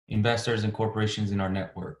investors and corporations in our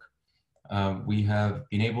network. We have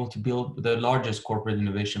been able to build the largest corporate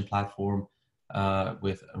innovation platform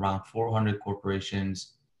with around 400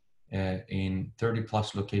 corporations in 30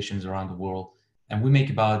 plus locations around the world. And we make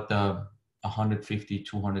about 150,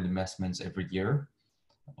 200 investments every year.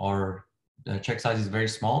 Our check size is very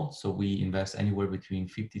small, so we invest anywhere between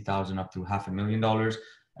 $50,000 up to $500,000.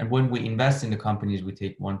 And when we invest in the companies, we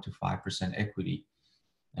take 1 to 5% equity.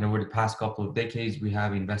 And over the past couple of decades, we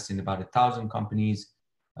have invested in about 1,000 companies,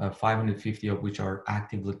 550 of which are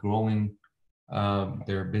actively growing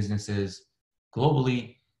their businesses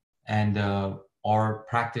globally. And our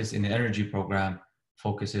practice in the energy program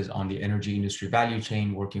focuses on the energy industry value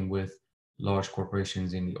chain, working with large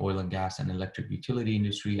corporations in the oil and gas and electric utility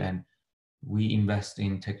industry. And we invest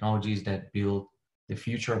in technologies that build the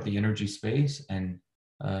future of the energy space and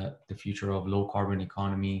the future of low carbon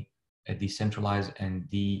economy, a decentralized and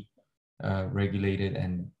deregulated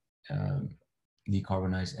and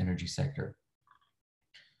decarbonized energy sector.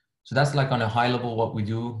 So that's like on a high level what we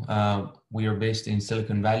do. We are based in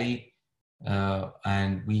Silicon Valley,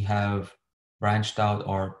 and we have branched out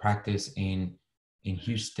our practice in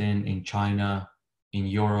Houston, in China, in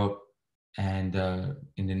Europe, and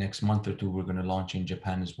in the next month or two, we're going to launch in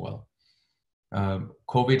Japan as well.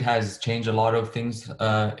 COVID has changed a lot of things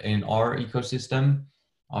in our ecosystem.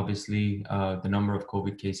 Obviously, the number of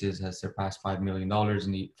COVID cases has surpassed $5 million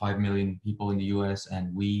in the 5 million people in the US,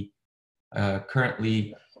 and we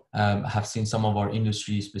currently have seen some of our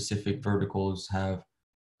industry-specific verticals have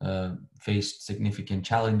faced significant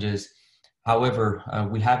challenges. However,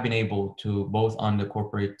 we have been able to, both on the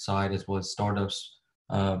corporate side as well as startups,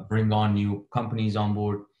 bring on new companies on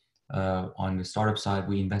board. On the startup side,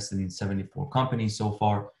 we invested in 74 companies so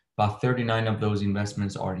far. About 39 of those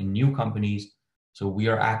investments are in new companies. So we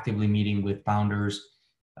are actively meeting with founders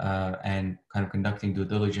and kind of conducting due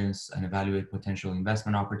diligence and evaluate potential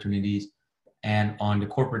investment opportunities. And on the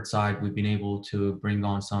corporate side, we've been able to bring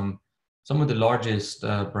on some of the largest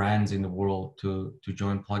brands in the world to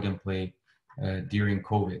join Plug and Play during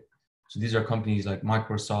COVID. So these are companies like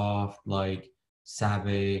Microsoft, like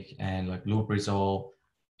Savic, and like Lubrizol,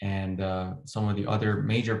 and some of the other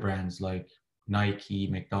major brands like Nike,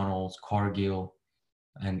 McDonald's, Cargill,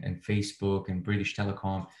 and Facebook and British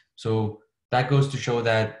Telecom. So that goes to show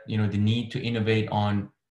that, you know, the need to innovate on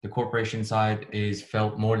the corporation side is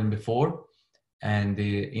felt more than before, and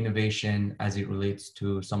the innovation as it relates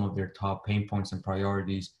to some of their top pain points and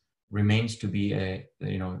priorities remains to be a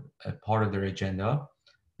part of their agenda.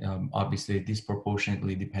 Obviously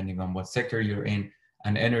disproportionately depending on what sector you're in,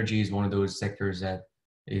 and energy is one of those sectors that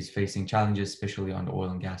is facing challenges, especially on the oil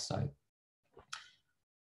and gas side.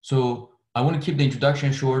 So I want to keep the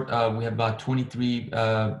introduction short. We have about 23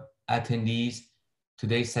 attendees.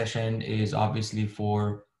 Today's session is obviously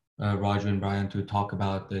for Raju and Brian to talk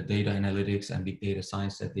about the data analytics and big data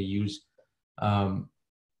science that they use.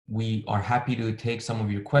 We are happy to take some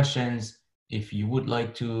of your questions. If you would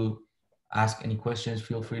like to ask any questions,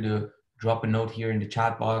 feel free to drop a note here in the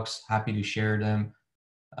chat box. Happy to share them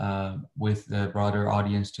with the broader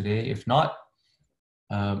audience today. If not,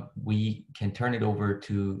 we can turn it over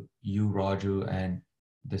to you, Raju, and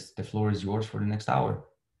the floor is yours for the next hour.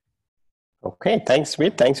 Okay, thanks,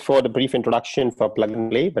 Smith. Thanks for the brief introduction for Plug and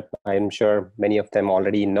Play, but I'm sure many of them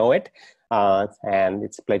already know it. And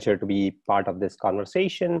it's a pleasure to be part of this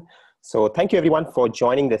conversation. So thank you everyone for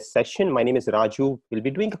joining this session. My name is Raju. We'll be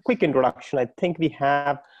doing a quick introduction. I think we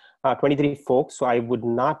have 23 folks, so I would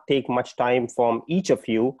not take much time from each of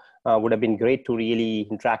you. Would have been great to really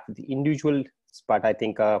interact with the individuals, but I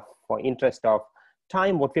think for interest of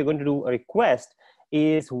time, what we're going to do, a request,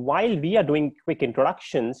 is while we are doing quick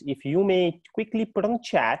introductions, if you may quickly put on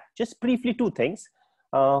chat, just briefly, 2 things,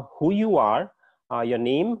 who you are, your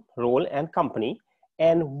name, role, and company,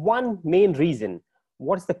 and one main reason.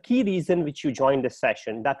 What's the key reason which you joined this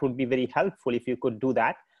session? That would be very helpful if you could do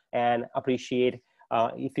that, and appreciate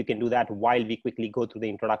if you can do that while we quickly go through the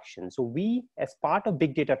introduction. So we, as part of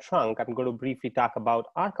Big Data Trunk, I'm going to briefly talk about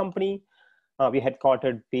our company. We're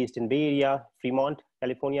headquartered based in Bay Area, Fremont,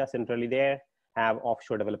 California, centrally there, have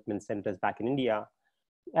offshore development centers back in India.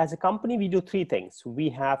 As a company, we do 3 things. We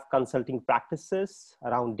have consulting practices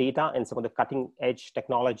around data and some of the cutting edge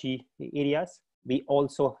technology areas. We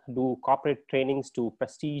also do corporate trainings to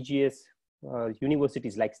prestigious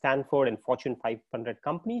universities like Stanford and Fortune 500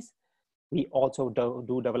 companies. We also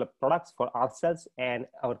do develop products for ourselves and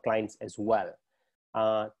our clients as well.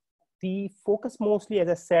 The focus mostly, as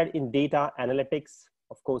I said, in data analytics,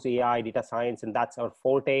 of course, AI, data science, and that's our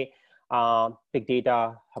forte. Big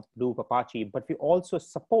data, Hadoop, Apache, but we also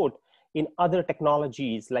support in other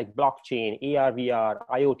technologies like blockchain, AR, VR,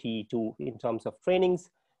 IoT in terms of trainings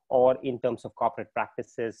or in terms of corporate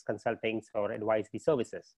practices, consultings, or advisory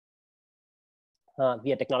services.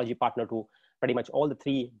 We are technology partner to pretty much all the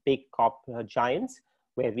three big giants,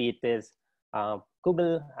 where it is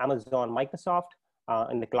Google, Amazon, Microsoft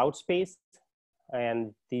in the cloud space.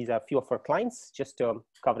 And these are a few of our clients, just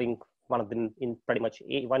covering one of them in pretty much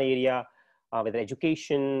one area, with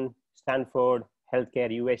education, Stanford,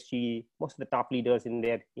 healthcare, USG, most of the top leaders in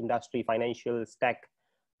their industry, financials, tech,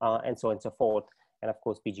 and so on and so forth. And of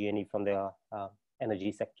course, PG&E from the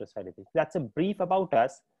energy sector side of it. That's a brief about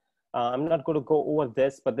us. I'm not going to go over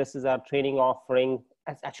this, but this is our training offering.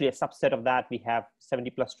 As actually a subset of that, we have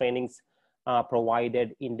 70+ trainings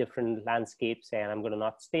provided in different landscapes, and I'm going to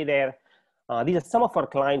not stay there. These are some of our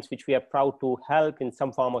clients which we are proud to help in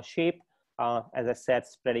some form or shape, as I said,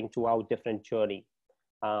 spreading throughout different journey.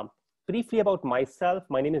 Briefly about myself,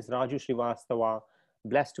 my name is Raju Srivastava.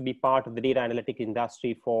 Blessed to be part of the data analytic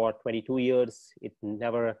industry for 22 years. It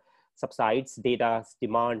never subsides. Data's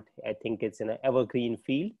demand, I think it's an evergreen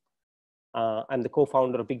field. I'm the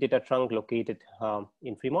co-founder of Big Data Trunk, located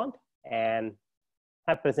in Fremont, and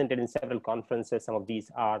have presented in several conferences. Some of these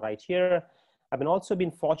are right here. I've also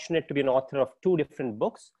been fortunate to be an author of 2 different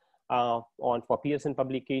books for Pearson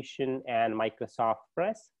publication and Microsoft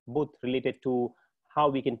Press, both related to how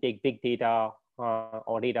we can take big data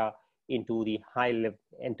or data into the high-level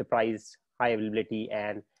enterprise, high availability,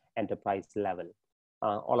 and enterprise level.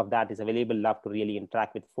 All of that is available. Love to really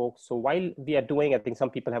interact with folks. So while we are doing, I think some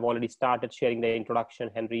people have already started sharing their introduction.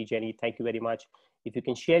 Henry, Jenny, thank you very much. If you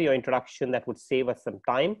can share your introduction, that would save us some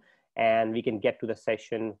time, and we can get to the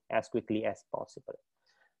session as quickly as possible.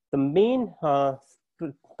 The main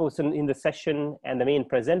person in the session and the main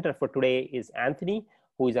presenter for today is Anthony,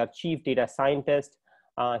 who is our Chief Data Scientist.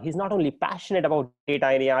 He's not only passionate about data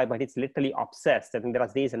and AI, but he's literally obsessed. I think there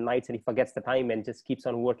are days and nights and he forgets the time and just keeps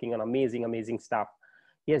on working on amazing, amazing stuff.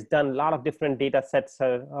 He has done a lot of different data sets,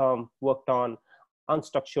 worked on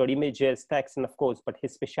unstructured images, text, and of course, but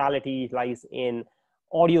his specialty lies in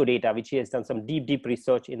audio data, which he has done some deep, deep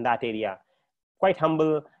research in that area. Quite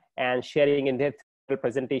humble and sharing in their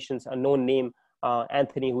presentations a known name,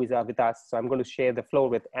 Anthony, who is with us. So I'm going to share the floor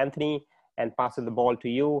with Anthony and pass the ball to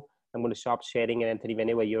you. I'm going to stop sharing, and Anthony,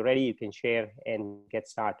 whenever you're ready, you can share and get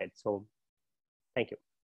started. So thank you.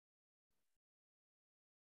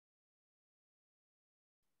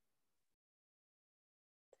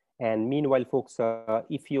 And meanwhile, folks,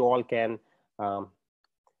 if you all can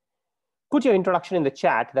put your introduction in the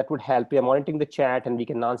chat, that would help. We are monitoring the chat, and we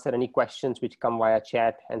can answer any questions which come via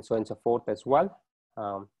chat and so on and so forth as well.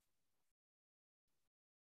 So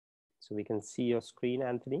we can see your screen,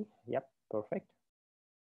 Anthony. Yep, perfect.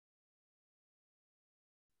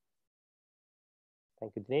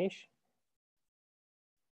 Thank you, Dinesh.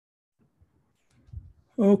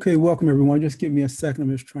 Okay, welcome everyone. Just give me a second.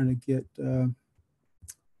 I'm just trying to get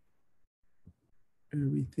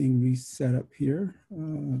everything reset up here.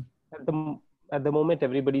 At the moment,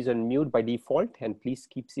 everybody's on mute by default, and please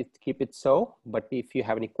keep it so. But if you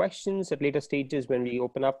have any questions at later stages when we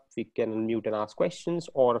open up, we can unmute and ask questions,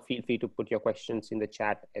 or feel free to put your questions in the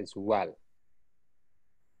chat as well.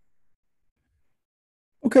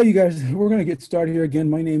 Okay, you guys, we're going to get started here again.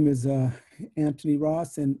 My name is Anthony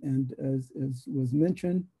Ross, and as was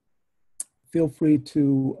mentioned, feel free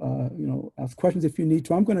to ask questions if you need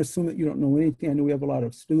to. I'm going to assume that you don't know anything. I know we have a lot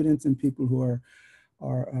of students and people who are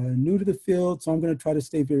new to the field, so I'm going to try to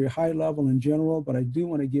stay very high level in general, but I do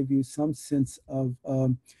want to give you some sense of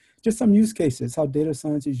just some use cases, how data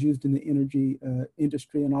science is used in the energy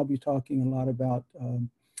industry, and I'll be talking a lot about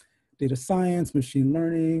data science, machine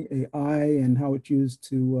learning, AI, and how it's used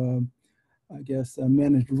to,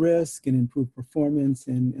 manage risk and improve performance.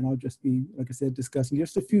 And I'll just be, like I said, discussing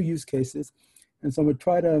just a few use cases. And so I'm going to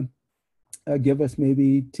try to give us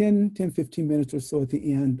maybe 15 minutes or so at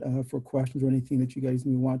the end for questions or anything that you guys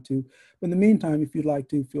may want to. But in the meantime, if you'd like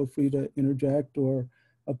to, feel free to interject or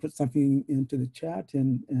put something into the chat.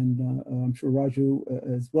 And I'm sure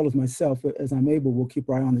Raju, as well as myself, as I'm able, will keep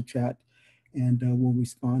our eye on the chat and we'll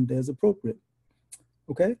respond as appropriate.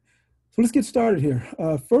 Okay, so let's get started here.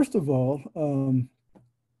 First of all,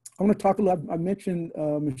 I want to talk a lot. I mentioned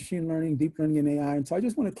machine learning, deep learning, and AI, and so I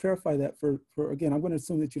just want to clarify that for again, I'm going to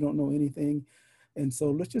assume that you don't know anything, and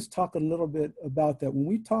so let's just talk a little bit about that. When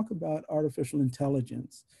we talk about artificial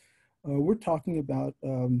intelligence, we're talking about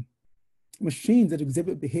machines that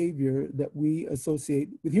exhibit behavior that we associate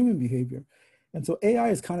with human behavior. And so AI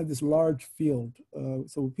is kind of this large field.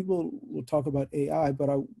 So people will talk about AI, but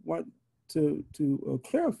I want to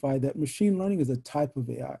clarify that machine learning is a type of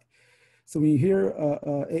AI. So when you hear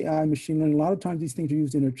AI, machine learning, a lot of times these things are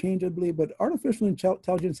used interchangeably, but artificial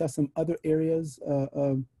intelligence has some other areas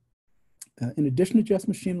in addition to just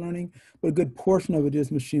machine learning, but a good portion of it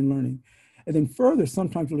is machine learning. And then further,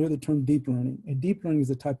 sometimes you'll hear the term deep learning. And deep learning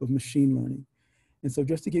is a type of machine learning. And so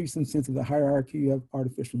just to give you some sense of the hierarchy, you have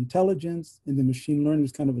artificial intelligence, and then machine learning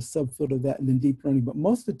is kind of a subfield of that, and then deep learning. But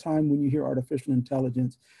most of the time when you hear artificial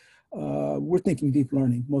intelligence, we're thinking deep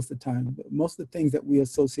learning most of the time. But most of the things that we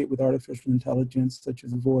associate with artificial intelligence, such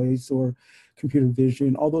as voice or computer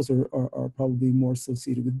vision, all those are probably more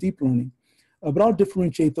associated with deep learning. But I'll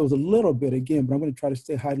differentiate those a little bit again, but I'm going to try to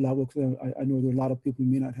stay high level because I know there are a lot of people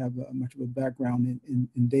who may not have much of a background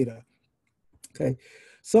in data. Okay,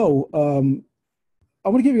 so I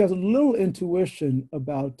want to give you guys a little intuition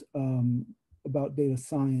about data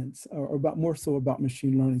science, or about more so about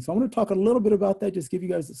machine learning. So I'm going to talk a little bit about that, just give you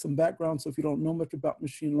guys some background. So if you don't know much about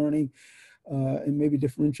machine learning, and maybe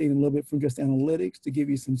differentiate a little bit from just analytics to give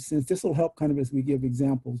you some sense. This will help kind of as we give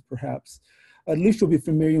examples, perhaps. At least you'll be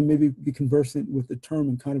familiar, maybe be conversant with the term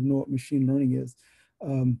and kind of know what machine learning is.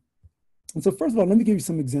 And so first of all, let me give you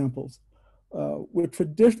some examples. With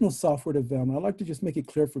traditional software development, I'd like to just make it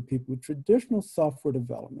clear for people, with traditional software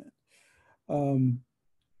development,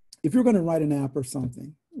 if you're going to write an app or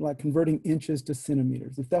something, like converting inches to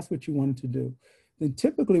centimeters, if that's what you wanted to do, then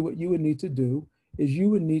typically what you would need to do is you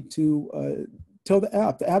would need to tell the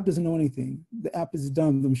app doesn't know anything. The app is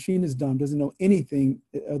dumb, the machine is dumb, doesn't know anything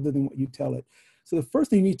other than what you tell it. So the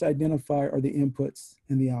first thing you need to identify are the inputs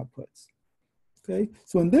and the outputs. Okay,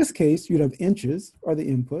 so in this case, you'd have inches are the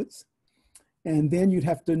inputs, and then you'd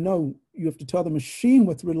have to know, you have to tell the machine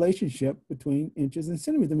what's the relationship between inches and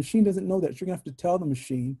centimeters. The machine doesn't know that, so you're gonna have to tell the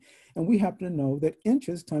machine, and we happen to know that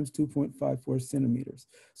inches times 2.54 centimeters.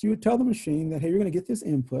 So you would tell the machine that, hey, you're gonna get this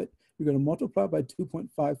input, you're going to multiply by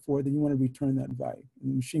 2.54, then you want to return that value.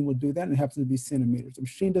 And the machine will do that, and it happens to be centimeters. The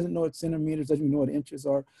machine doesn't know what centimeters, doesn't even know what inches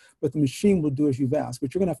are, but the machine will do as you've asked.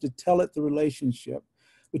 But you're going to have to tell it the relationship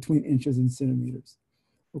between inches and centimeters.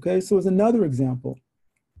 Okay, so as another example,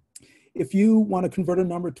 if you want to convert a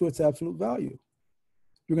number to its absolute value,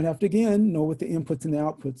 you're going to have to, again, know what the inputs and the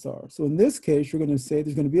outputs are. So in this case, you're going to say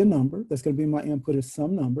there's going to be a number. That's going to be my input is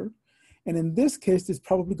some number. And in this case, there's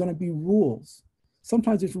probably going to be rules.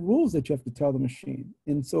 Sometimes it's rules that you have to tell the machine.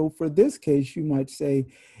 And so for this case, you might say,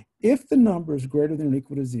 if the number is greater than or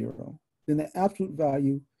equal to 0, then the absolute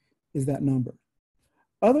value is that number.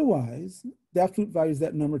 Otherwise, the absolute value is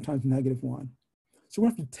that number times -1. So we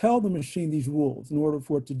have to tell the machine these rules in order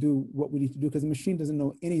for it to do what we need to do, because the machine doesn't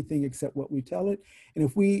know anything except what we tell it. And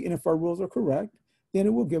if our rules are correct, then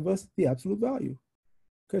it will give us the absolute value.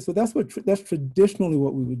 Okay, so that's traditionally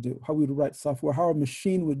what we would do, how we would write software, how a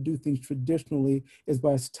machine would do things traditionally is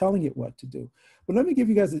by us telling it what to do. But let me give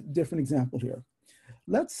you guys a different example here.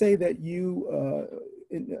 Let's say that you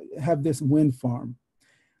have this wind farm,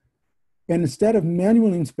 and instead of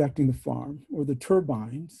manually inspecting the farm or the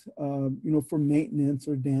turbines, for maintenance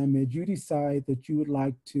or damage, you decide that you would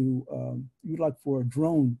like for a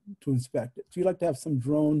drone to inspect it. So you'd like to have some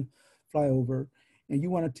drone fly over, and you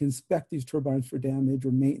wanted to inspect these turbines for damage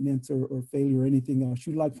or maintenance or failure or anything else.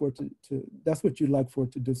 You'd like for it that's what you'd like for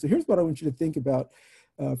it to do. So here's what I want you to think about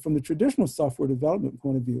from the traditional software development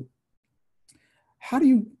point of view. How do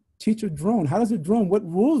you teach a drone? How does a drone, what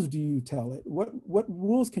rules do you tell it? What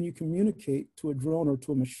rules can you communicate to a drone or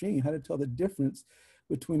to a machine? How to tell the difference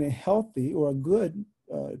between a healthy or a good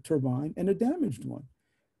turbine and a damaged one?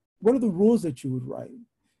 What are the rules that you would write?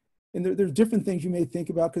 And there's different things you may think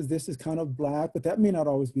about, because this is kind of black, but that may not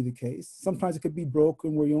always be the case. Sometimes it could be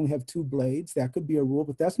broken where you only have 2 blades. That could be a rule,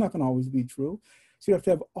 but that's not going to always be true. So you have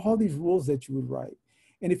to have all these rules that you would write.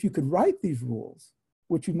 And if you could write these rules,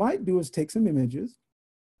 what you might do is take some images,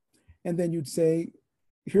 and then you'd say,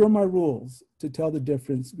 here are my rules to tell the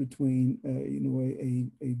difference between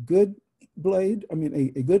a good blade,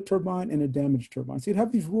 a good turbine and a damaged turbine. So you'd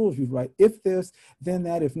have these rules you'd write, if this, then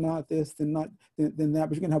that, if not this, then not, then that.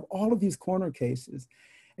 But you're gonna have all of these corner cases,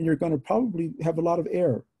 and you're gonna probably have a lot of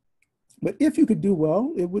error. But if you could do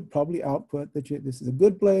well, it would probably output that this is a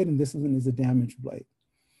good blade and this one is a damaged blade,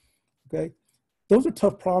 okay? Those are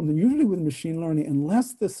tough problems, and usually with machine learning,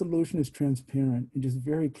 unless the solution is transparent and just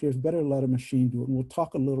very clear, it's better to let a machine do it. And we'll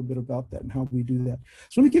talk a little bit about that and how we do that.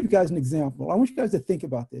 So let me give you guys an example. I want you guys to think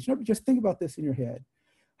about this. Just think about this in your head,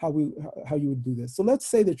 how you would do this. So let's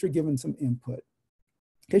say that you're given some input.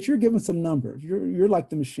 Okay, so you're given some numbers. You're like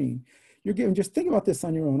the machine. You're given, just think about this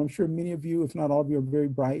on your own. I'm sure many of you, if not all of you, are very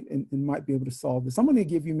bright and might be able to solve this. I'm going to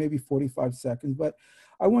give you maybe 45 seconds, but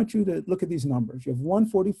I want you to look at these numbers. You have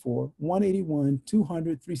 144, 181,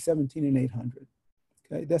 200, 317, and 800.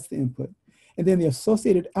 Okay, that's the input. And then the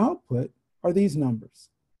associated output are these numbers.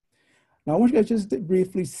 Now I want you guys just to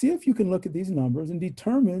briefly see if you can look at these numbers and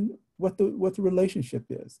determine what the relationship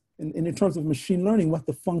is. And in terms of machine learning, what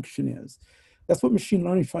the function is. That's what machine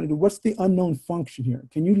learning is trying to do. What's the unknown function here?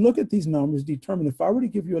 Can you look at these numbers, determine if I were to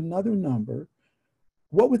give you another number,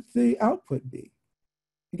 what would the output be?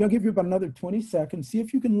 I'm gonna give you about another 20 seconds. See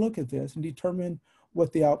if you can look at this and determine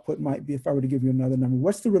what the output might be if I were to give you another number.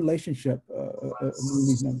 What's the relationship among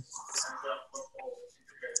these numbers?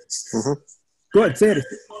 Go ahead, say it.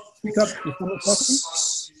 Speak up.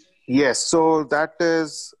 Yes, so that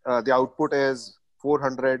is, the output is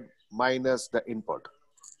 400 minus the input.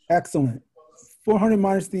 Excellent. 400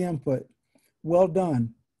 minus the input. Well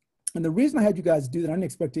done. And the reason I had you guys do that, I didn't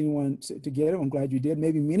expect anyone to get it. I'm glad you did.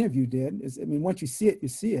 Maybe many of you did. I mean, once you see it, you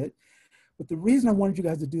see it. But the reason I wanted you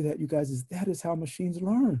guys to do that, you guys, is that is how machines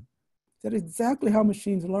learn. That is exactly how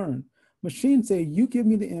machines learn. Machines say, you give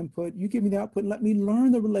me the input, you give me the output, and let me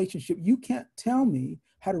learn the relationship. You can't tell me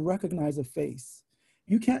how to recognize a face.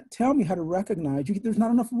 You can't tell me how to recognize, there's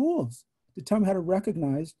not enough rules to tell me how to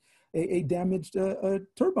recognize a damaged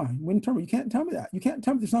turbine, wind turbine. You can't tell me that. You can't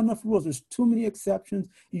tell me there's not enough rules. There's too many exceptions.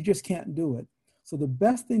 You just can't do it. So the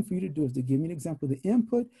best thing for you to do is to give me an example of the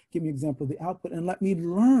input, give me an example of the output, and let me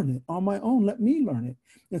learn it on my own. Let me learn it.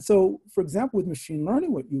 And so, for example, with machine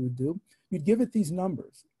learning, what you would do, you'd give it these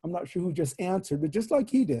numbers. I'm not sure who just answered, but just like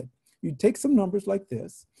he did, you'd take some numbers like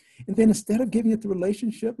this, and then instead of giving it the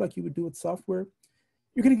relationship like you would do with software,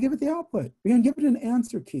 you're going to give it the output. You're going to give it an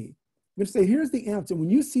answer key. You're going to say, here's the answer. When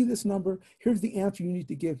you see this number, here's the answer you need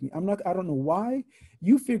to give me. I don't know why.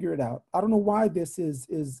 You figure it out. I don't know why this is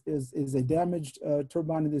a damaged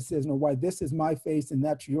turbine and this isn't, or why this is my face and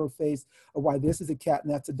that's your face, or why this is a cat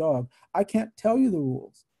and that's a dog. I can't tell you the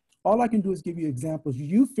rules. All I can do is give you examples.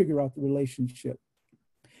 You figure out the relationship.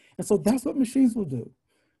 And so that's what machines will do.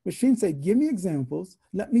 Machines say, give me examples.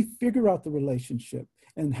 Let me figure out the relationship.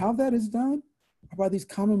 And how that is done are by these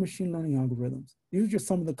common machine learning algorithms. These are just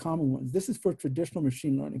some of the common ones. This is for traditional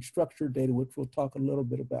machine learning, structured data, which we'll talk a little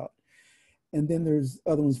bit about. And then there's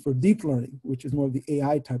other ones for deep learning, which is more of the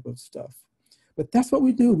AI type of stuff. But that's what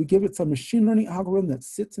we do. We give it some machine learning algorithm that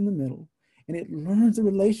sits in the middle, and it learns a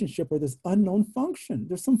relationship or this unknown function.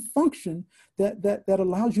 There's some function that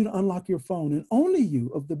allows you to unlock your phone, and only you,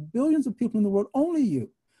 of the billions of people in the world, only you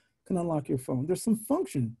can unlock your phone. There's some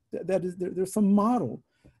function there's some model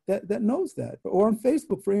that knows that, or on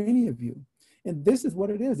Facebook for any of you. And this is what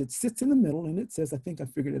it is. It sits in the middle and it says, I think I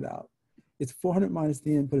figured it out. It's 400 minus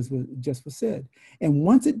the input, as just was said. And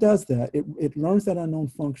once it does that, it learns that unknown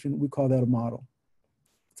function. We call that a model.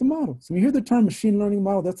 It's a model. So when you hear the term machine learning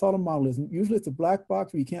model, that's all a model is. Usually it's a black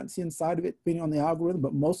box where you can't see inside of it, depending on the algorithm,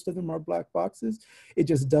 but most of them are black boxes. It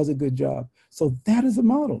just does a good job. So that is a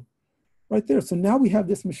model right there. So now we have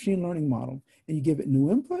this machine learning model, and you give it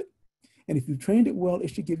new input. And if you've trained it well, it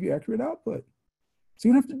should give you accurate output. So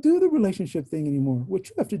you don't have to do the relationship thing anymore. What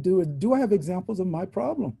you have to do is, do I have examples of my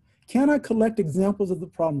problem? Can I collect examples of the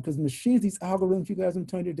problem? Because machines, these algorithms you guys are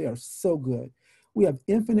telling you today are so good. We have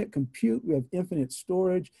infinite compute, we have infinite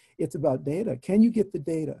storage. It's about data. Can you get the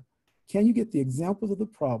data? Can you get the examples of the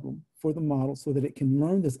problem for the model so that it can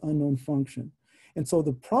learn this unknown function? And so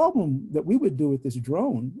the problem that we would do with this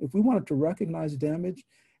drone, if we wanted to recognize damage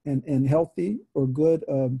and healthy or good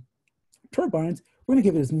turbines, we're gonna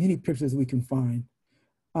give it as many pictures as we can find.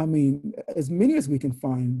 I mean, as many as we can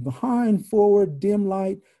find, behind, forward, dim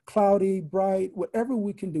light, cloudy, bright, whatever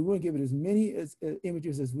we can do, we're gonna give it as many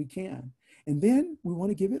images as we can. And then we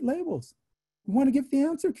wanna give it labels. We wanna give the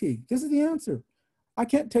answer key. This is the answer. I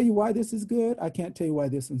can't tell you why this is good. I can't tell you why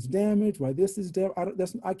this one's damaged, why this is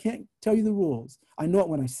I can't tell you the rules. I know it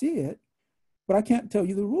when I see it, but I can't tell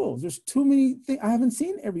you the rules. There's too many things. I haven't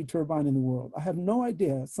seen every turbine in the world. I have no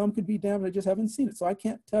idea. Some could be damaged, I just haven't seen it. So I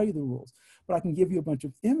can't tell you the rules, but I can give you a bunch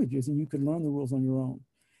of images and you can learn the rules on your own.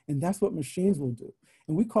 And that's what machines will do.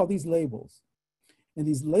 And we call these labels. And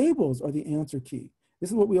these labels are the answer key. This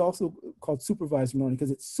is what we also call supervised learning, because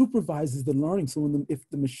it supervises the learning. So if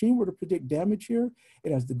the machine were to predict damage here,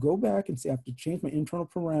 it has to go back and say, I have to change my internal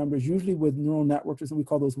parameters, usually with neural networks, and we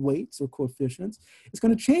call those weights or coefficients. It's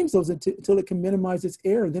going to change those until it can minimize its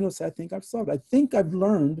error. And then it'll say, I think I've solved it. I think I've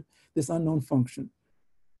learned this unknown function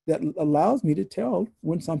that allows me to tell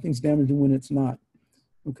when something's damaged and when it's not.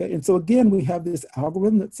 Okay, and so again, we have this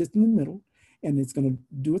algorithm that sits in the middle, and it's going to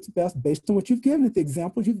do its best based on what you've given it, the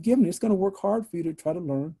examples you've given it. It's going to work hard for you to try to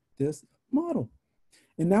learn this model.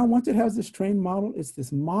 And now once it has this trained model, it's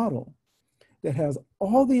this model that has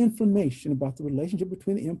all the information about the relationship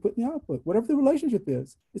between the input and the output. Whatever the relationship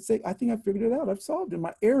is, it's say, I think I figured it out. I've solved it.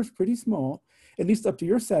 My error is pretty small, at least up to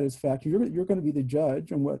your satisfaction. You're going to be the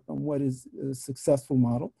judge on what is a successful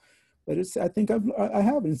model. but it's, I think I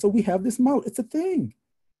have it. And so we have this model. It's a thing.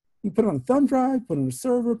 You put it on a thumb drive, put it on a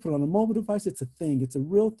server, put it on a mobile device. It's a thing. It's a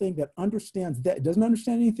real thing that understands that. It doesn't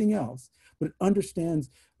understand anything else, but it understands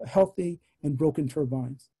healthy and broken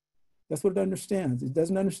turbines. That's what it understands. It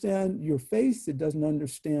doesn't understand your face. It doesn't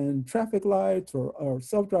understand traffic lights or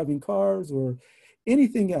self-driving cars or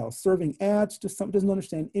anything else, serving ads to something. It doesn't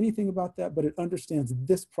understand anything about that, but it understands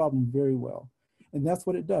this problem very well. And that's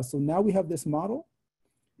what it does. So now we have this model,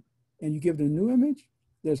 and you give it a new image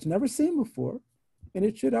that it's never seen before, and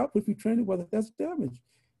it should output if you train it whether that's damaged.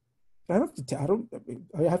 I have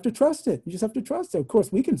to trust it. You just have to trust it. Of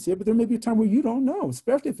course, we can see it, but there may be a time where you don't know,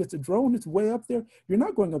 especially if it's a drone, it's way up there. You're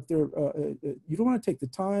not going up there. You don't want to take the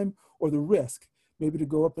time or the risk maybe to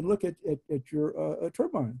go up and look at your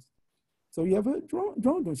turbines. So you have a drone.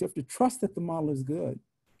 You have to trust that the model is good.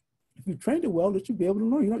 If you trained it well, it should be able to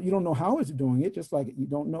learn. You don't know how it's doing it, just like you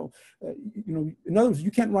don't know. In other words,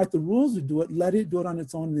 you can't write the rules to do it. Let it do it on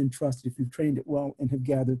its own and then trust it if you've trained it well and have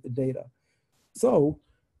gathered the data. So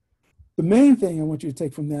the main thing I want you to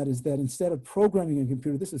take from that is that instead of programming a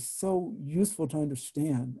computer, this is so useful to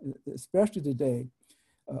understand, especially today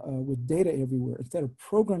with data everywhere. Instead of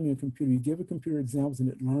programming a computer, you give a computer examples and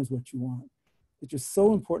it learns what you want. It's just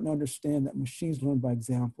so important to understand that machines learn by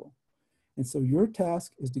example. And so your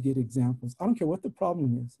task is to get examples. I don't care what the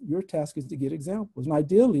problem is. Your task is to get examples, and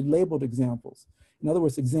ideally labeled examples. In other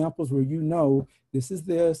words, examples where you know this is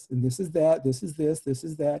this, and this is that, this is this, this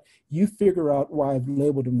is that. You figure out why I've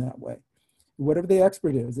labeled them that way. Whatever the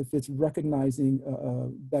expert is, if it's recognizing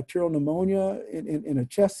bacterial pneumonia in a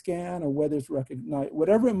chest scan, or whether it's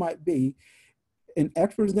whatever it might be, an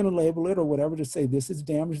expert is going to label it or whatever to say this is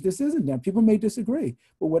damaged, this isn't damaged. People may disagree,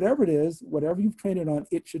 but whatever it is, whatever you've trained it on,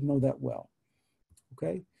 it should know that well.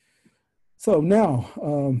 Okay. So now,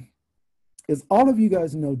 as all of you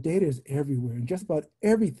guys know, data is everywhere, and just about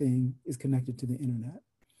everything is connected to the internet.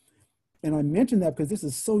 And I mentioned that because this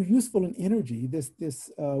is so useful in energy.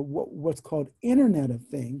 What's called Internet of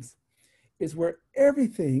Things is where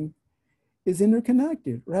everything is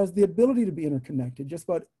interconnected, or has the ability to be interconnected. Just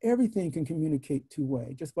about everything can communicate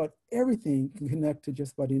two-way. Just about everything can connect to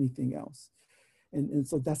just about anything else. And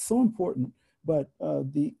so that's so important. But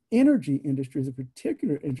the energy industry is a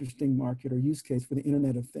particular interesting market or use case for the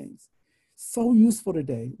Internet of Things. So useful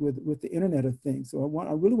today with the Internet of Things. So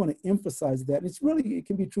I really want to emphasize that. And it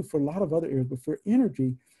can be true for a lot of other areas, but for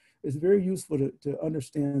energy, it's very useful to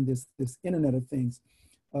understand this Internet of Things.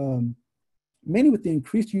 Mainly with the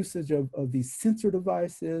increased usage of these sensor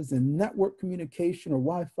devices and network communication or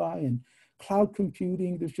Wi-Fi and cloud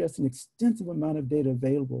computing, there's just an extensive amount of data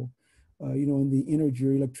available, in the energy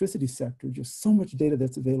or electricity sector, just so much data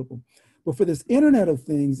that's available. But for this Internet of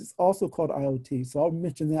Things, it's also called IoT. So I'll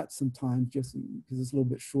mention that sometimes just because it's a little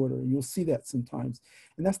bit shorter, and you'll see that sometimes.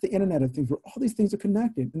 And that's the Internet of Things, where all these things are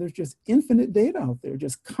connected, and there's just infinite data out there,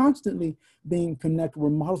 just constantly being connected,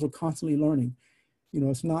 where models are constantly learning.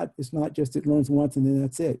 It's not just it learns once and then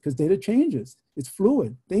that's it, because data changes. It's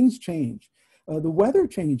fluid. Things change. The weather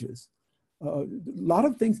changes. A lot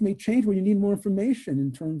of things may change where you need more information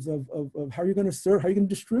in terms of how you're going to serve, how you're going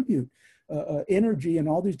to distribute energy, and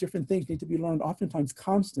all these different things need to be learned oftentimes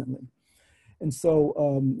constantly. And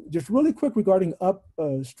so just really quick regarding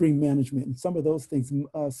upstream management and some of those things,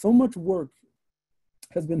 so much work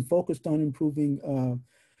has been focused on improving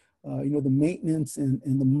the maintenance and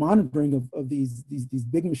the monitoring of these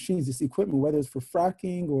big machines, this equipment, whether it's for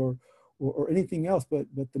fracking or anything else, but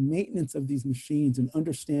the maintenance of these machines and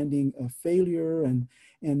understanding failure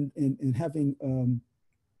and having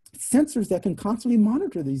sensors that can constantly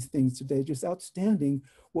monitor these things today, just outstanding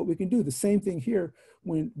what we can do. The same thing here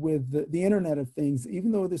with the Internet of Things,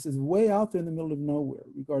 even though this is way out there in the middle of nowhere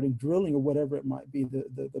regarding drilling or whatever it might be,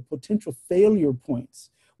 the potential failure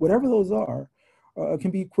points, whatever those are,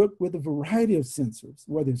 can be equipped with a variety of sensors,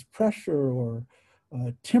 whether it's pressure or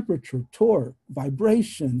temperature, torque,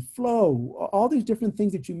 vibration, flow, all these different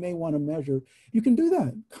things that you may want to measure. You can do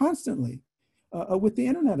that constantly with the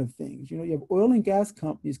Internet of Things. You have oil and gas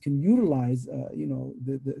companies can utilize,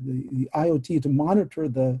 the IoT to monitor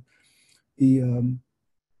the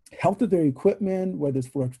health of their equipment, whether it's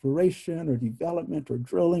for exploration or development or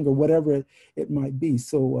drilling or whatever it might be.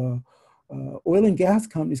 So oil and gas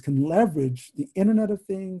companies can leverage the Internet of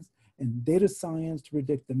Things and data science to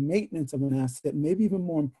predict the maintenance of an asset, maybe even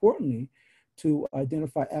more importantly, to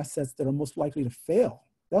identify assets that are most likely to fail.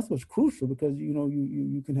 That's what's crucial, because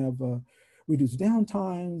you can have reduced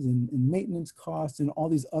downtimes and maintenance costs and all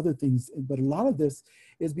these other things. But a lot of this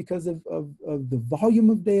is because of the volume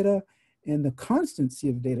of data and the constancy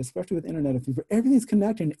of data, especially with Internet of Things, where everything's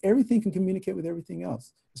connected and everything can communicate with everything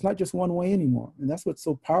else. It's not just one way anymore. And that's what's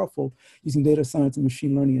so powerful using data science and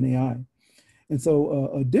machine learning and AI. And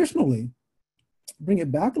so additionally, bring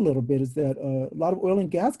it back a little bit, is that a lot of oil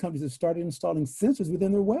and gas companies have started installing sensors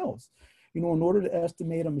within their wells, in order to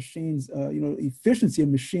estimate a machine's, efficiency of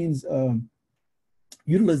machines'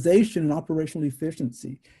 utilization and operational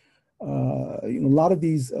efficiency. A lot of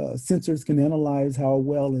these sensors can analyze how a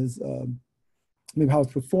well is, maybe how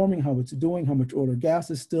it's performing, how it's doing, how much oil or gas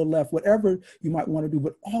is still left, whatever you might want to do.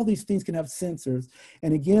 But all these things can have sensors.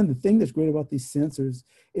 And again, the thing that's great about these sensors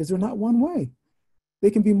is they're not one way. They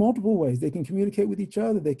can be multiple ways. They can communicate with each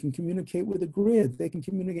other. They can communicate with the grid. They can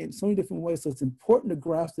communicate in so many different ways. So it's important to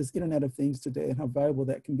grasp this Internet of Things today and how valuable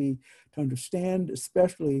that can be to understand,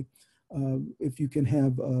 especially if you can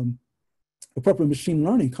have appropriate machine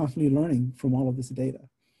learning, constantly learning from all of this data.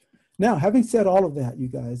 Now, having said all of that, you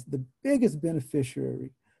guys, the biggest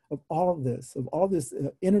beneficiary of all of this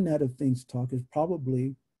Internet of Things talk is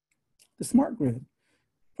probably the smart grid.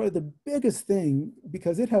 Probably the biggest thing,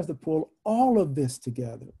 because it has to pull all of this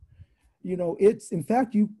together. It's, in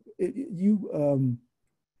fact, the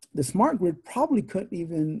smart grid probably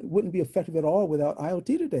wouldn't be effective at all without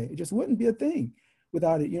IoT today. It just wouldn't be a thing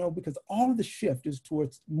without it, because all of the shift is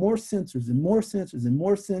towards more sensors and more sensors and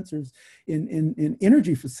more sensors in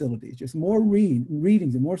energy facilities, just more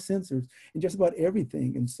readings and more sensors in just about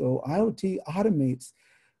everything. And so IoT automates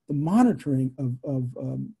the monitoring of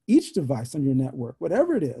each device on your network,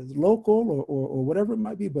 whatever it is, local or whatever it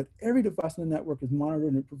might be, but every device on the network is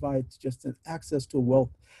monitored, and it provides just an access to a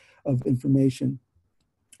wealth of information,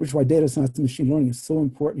 which is why data science and machine learning is so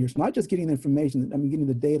important here. It's not just getting the information, getting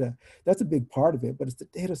the data, that's a big part of it, but it's the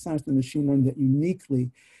data science and machine learning that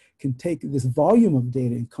uniquely can take this volume of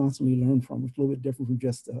data and constantly learn from, which is a little bit different from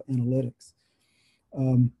just analytics.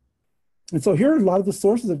 And so here are a lot of the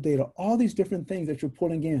sources of data, all these different things that you're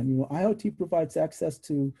pulling in. IoT provides access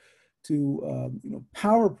to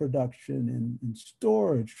power production and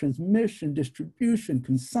storage, transmission, distribution,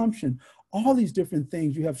 consumption, all these different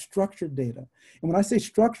things. You have structured data. And when I say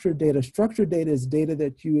structured data is data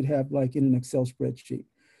that you would have like in an Excel spreadsheet.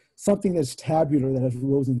 Something that's tabular, that has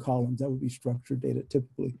rows and columns, that would be structured data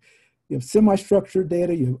typically. You have semi-structured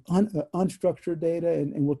data, you have unstructured data,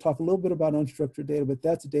 and we'll talk a little bit about unstructured data, but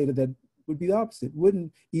that's data that would be the opposite,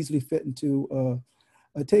 wouldn't easily fit into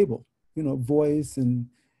a table. Voice and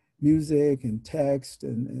music and text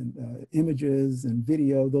and images and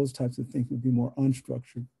video, those types of things would be more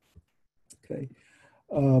unstructured. Okay.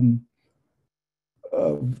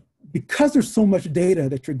 Because there's so much data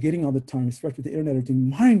that you're getting all the time, especially with the Internet of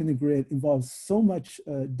Things, mining the grid involves so much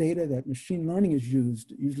data that machine learning is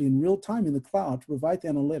used, usually in real time in the cloud, to provide the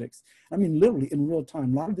analytics. Literally in real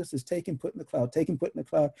time. A lot of this is taken, put in the cloud,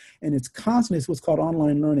 and it's constantly, it's what's called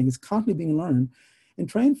online learning. It's constantly being learned and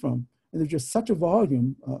trained from. And there's just such a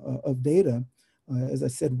volume of data, as I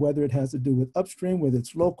said, whether it has to do with upstream, whether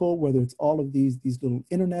it's local, whether it's all of these little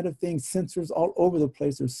Internet of Things, sensors all over the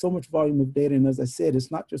place. There's so much volume of data. And as I said,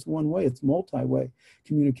 it's not just one way, it's multi-way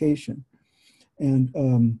communication.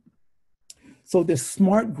 And so this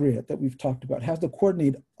smart grid that we've talked about has to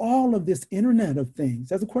coordinate all of this Internet of Things,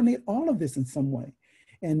 has to coordinate all of this in some way.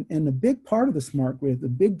 And a big part of the smart grid, the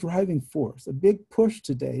big driving force, a big push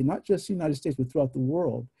today, not just the United States, but throughout the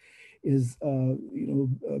world, is the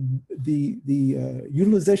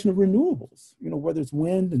utilization of renewables, whether it's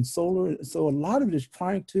wind and solar. So a lot of it is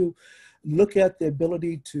trying to look at the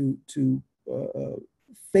ability to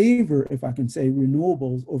favor, if I can say,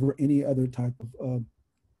 renewables over any other type of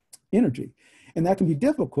energy. And that can be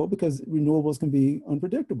difficult because renewables can be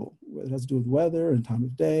unpredictable. It has to do with weather and time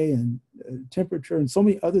of day and temperature and so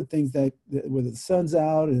many other things that whether the sun's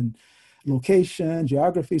out and location,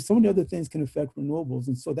 geography, so many other things can affect renewables.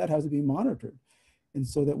 And so that has to be monitored. And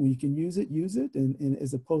so that when you can use it. And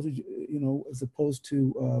as opposed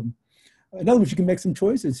to, in other words, you can make some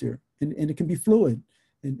choices here and it can be fluid.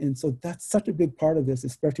 And so that's such a big part of this,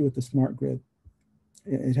 especially with the smart grid.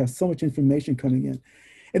 It has so much information coming in.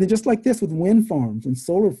 And then just like this with wind farms and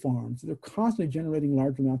solar farms, they're constantly generating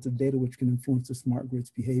large amounts of data which can influence the smart grid's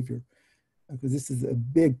behavior. Because this is a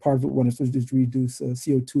big part of what one is supposed to do, is reduce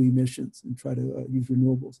CO2 emissions and try to use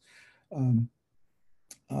renewables. And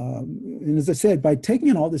as I said, by taking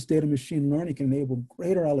in all this data, machine learning can enable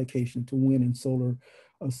greater allocation to wind and solar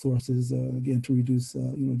sources, again, to reduce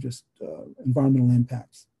environmental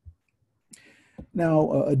impacts.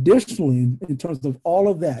 Now, additionally, in terms of all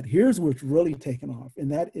of that, here's where it's really taken off,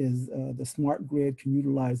 and that is the smart grid can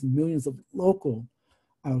utilize millions of local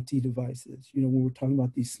IoT devices. When we're talking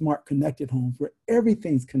about these smart connected homes where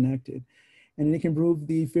everything's connected. and it can improve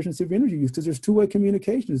the efficiency of energy use, because there's two-way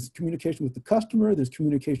communication. There's communication with the customer, there's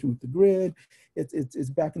communication with the grid. It's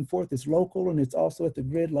back and forth, it's local, and it's also at the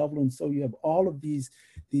grid level. And so you have all of these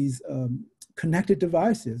connected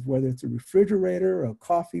devices, whether it's a refrigerator, a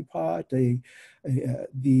coffee pot, the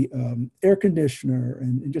air conditioner,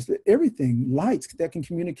 and just everything, lights that can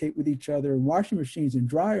communicate with each other, washing machines and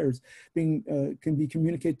dryers can be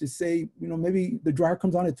communicated to say, maybe the dryer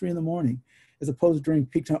comes on at 3 in the morning, as opposed to during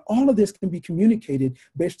peak time. All of this can be communicated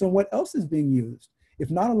based on what else is being used.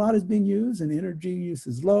 If not a lot is being used and energy use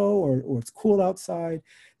is low, or it's cool outside,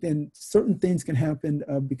 then certain things can happen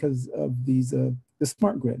because of the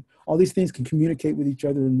smart grid. All these things can communicate with each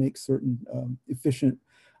other and make certain efficient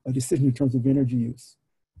decisions in terms of energy use.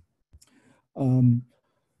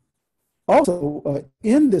 Also,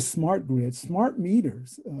 in this smart grid, smart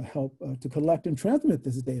meters help to collect and transmit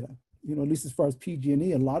this data. At least as far as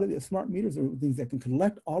PG&E, a lot of the smart meters are things that can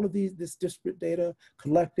collect all of this disparate data,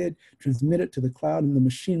 collect it, transmit it to the cloud, and the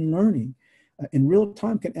machine learning in real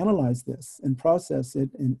time can analyze this and process it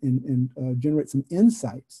and generate some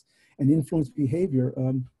insights and influence behavior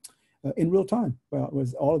in real time,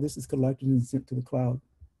 as all of this is collected and sent to the cloud.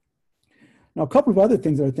 Now, a couple of other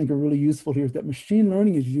things that I think are really useful here is that machine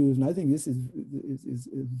learning is used, and I think this is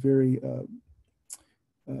very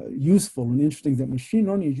useful and interesting, that machine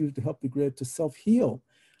learning is used to help the grid to self-heal.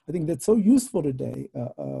 I think that's so useful today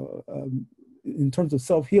in terms of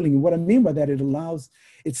self-healing. And what I mean by that,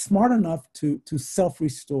 it's smart enough to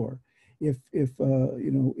self-restore. If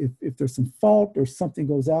there's some fault or something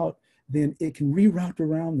goes out, then it can reroute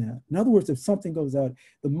around that. In other words, if something goes out,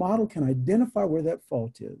 the model can identify where that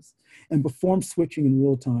fault is and perform switching in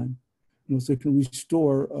real time, so it can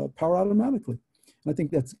restore power automatically. And I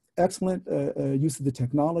think that's excellent use of the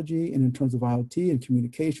technology, and in terms of IoT and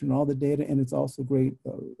communication and all the data, and it's also great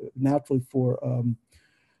naturally for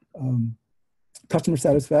customer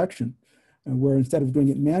satisfaction, where instead of doing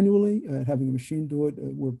it manually, having a machine do it,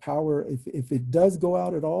 where power, if it does go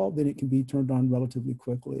out at all, then it can be turned on relatively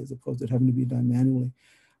quickly, as opposed to having to be done manually.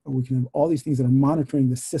 We can have all these things that are monitoring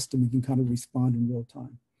the system and can kind of respond in real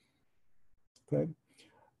time. Okay.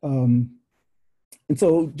 And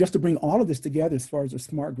so just to bring all of this together as far as the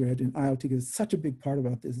smart grid and IoT is such a big part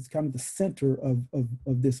about this. It's kind of the center of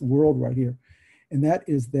this world right here. And that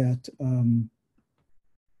is that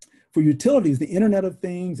for utilities, the Internet of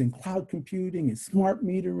Things and cloud computing and smart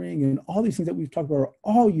metering and all these things that we've talked about are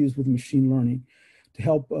all used with machine learning to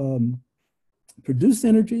help produce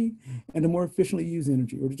energy and to more efficiently use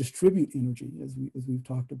energy, or to distribute energy, as we've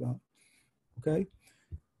talked about, okay?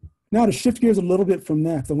 Now, to shift gears a little bit from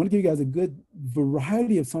that, because I want to give you guys a good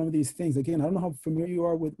variety of some of these things. Again, I don't know how familiar you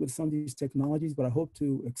are with some of these technologies, but I hope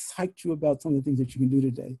to excite you about some of the things that you can do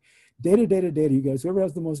today. Data, data, data, you guys. Whoever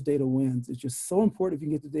has the most data wins. It's just so important if you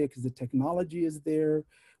can get the data, because the technology is there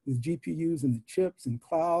with GPUs and the chips and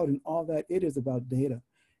cloud and all that. It is about data.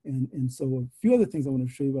 And so a few other things I want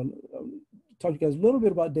to show you about, talk to you guys a little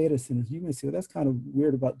bit about data centers. You may say, well, that's kind of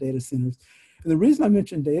weird about data centers. And the reason I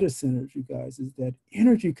mentioned data centers, you guys, is that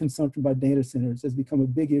energy consumption by data centers has become a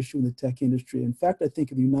big issue in the tech industry. In fact, I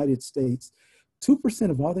think in the United States,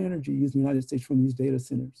 2% of all the energy used in the United States from these data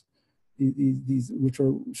centers, these which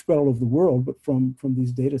are spread all over the world, but from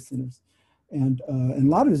these data centers. And a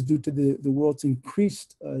lot of it is due to the world's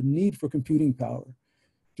increased need for computing power.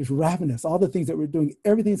 Just ravenous, all the things that we're doing,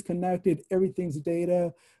 everything's connected, everything's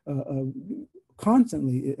data,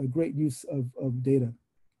 constantly a great use of data.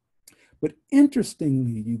 But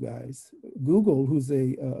interestingly, you guys, Google, who's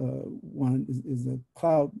is a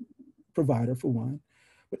cloud provider for one,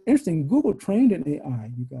 but interesting, Google trained an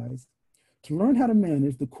AI, you guys, to learn how to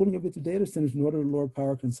manage the cooling of its data centers in order to lower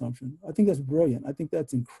power consumption. I think that's brilliant. I think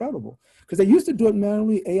that's incredible, because they used to do it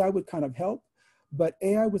manually. AI would kind of help, but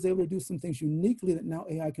AI was able to do some things uniquely that now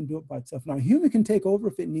AI can do it by itself. Now, a human can take over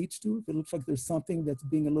if it needs to, if it looks like there's something that's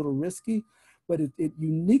being a little risky, but it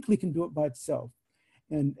uniquely can do it by itself.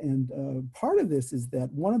 And part of this is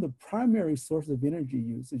that one of the primary sources of energy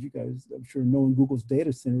use, as you guys I'm sure know in Google's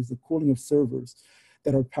data centers, the cooling of servers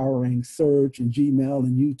that are powering search and Gmail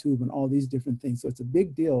and YouTube and all these different things. So it's a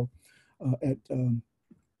big deal at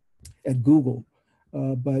Google.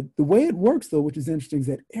 But the way it works, though, which is interesting, is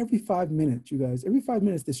that every 5 minutes, you guys, every 5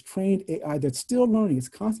 minutes, this trained AI that's still learning, it's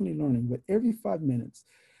constantly learning, but every 5 minutes,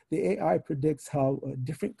 the AI predicts how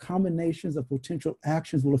different combinations of potential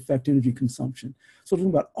actions will affect energy consumption. So talking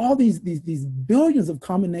about all these billions of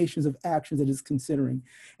combinations of actions that it's considering,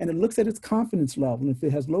 and it looks at its confidence level, and if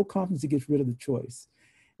it has low confidence, it gets rid of the choice.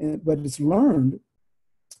 But it's learned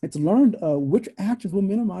which actions will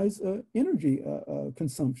minimize energy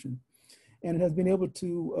consumption. and it has been able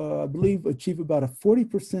to, I believe, achieve about a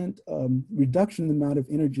 40% reduction in the amount of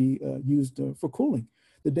energy used for cooling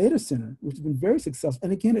the data center, which has been very successful.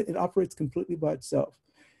 And again, it operates completely by itself.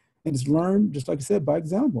 And it's learned, just like I said, by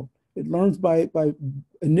example. It learns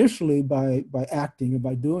initially by acting and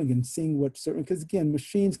by doing and seeing what certain, because again,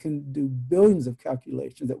 machines can do billions of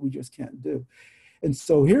calculations that we just can't do. And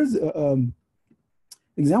so here's an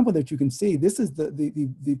example that you can see. This is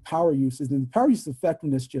the power uses, and the power use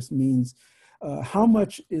effectiveness just means how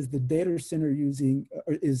much is the data center using,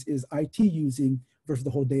 or is IT using versus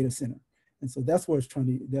the whole data center. And so that's what it's trying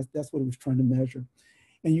to, that's what it was trying to measure.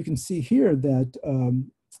 And you can see here that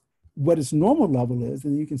what its normal level is,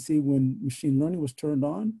 and you can see when machine learning was turned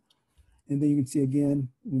on, and then you can see again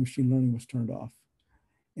when machine learning was turned off.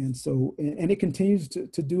 And so, and it continues to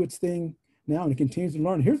do its thing now, and it continues to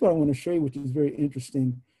learn. Here's what I want to show you, which is very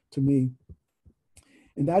interesting to me,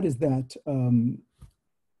 and that is that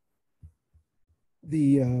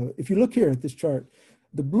if you look here at this chart,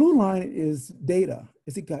 the blue line is data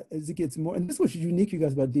as it gets more, and this is what's unique, you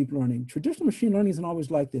guys, about deep learning. Traditional machine learning isn't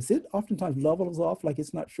always like this. It oftentimes levels off, like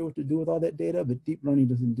it's not sure what to do with all that data, but deep learning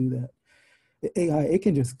doesn't do that. The AI, it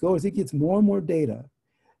can just go as it gets more and more data.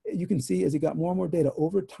 You can see as it got more and more data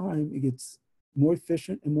over time, it gets more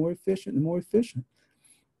efficient and more efficient and more efficient.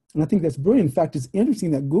 And I think that's brilliant. In fact, it's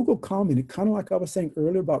interesting that Google commented, kind of like I was saying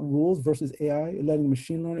earlier about rules versus AI, letting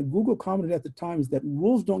machine learning. Google commented at the time is that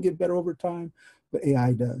rules don't get better over time, but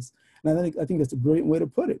AI does. And I think that's a brilliant way to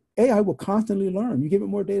put it. AI will constantly learn. You give it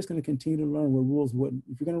more data, it's going to continue to learn where rules wouldn't.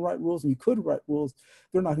 If you're going to write rules, and you could write rules,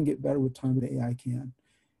 they're not going to get better with time, but AI can.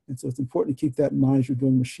 And so it's important to keep that in mind as you're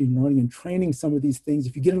doing machine learning and training some of these things.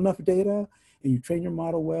 If you get enough data and you train your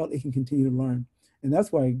model well, it can continue to learn. And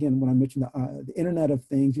that's why, again, when I mentioned the Internet of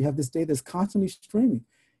Things, you have this data that's constantly streaming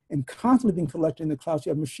and constantly being collected in the cloud. So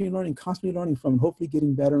you have machine learning constantly learning from, and hopefully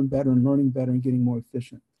getting better and better and learning better and getting more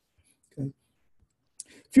efficient. Okay.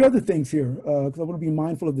 A few other things here, because I want to be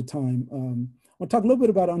mindful of the time. I want to talk a little bit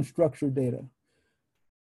about unstructured data.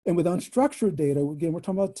 And with unstructured data, again, we're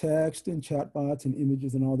talking about text and chatbots and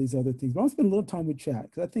images and all these other things. But I want to spend a little time with chat,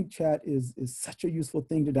 because I think chat is such a useful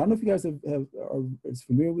thing today. I don't know if you guys are as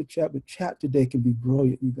familiar with chat, but chat today can be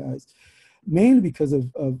brilliant, you guys. Mainly because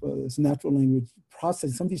of this natural language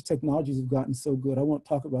processing. Some of these technologies have gotten so good. I won't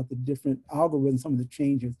talk about the different algorithms, some of the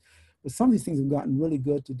changes, but some of these things have gotten really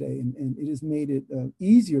good today. And it has made it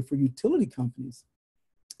easier for utility companies,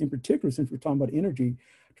 in particular, since we're talking about energy,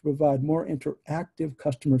 to provide more interactive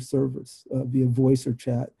customer service via voice or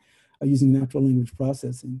chat using natural language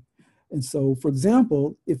processing. And so, for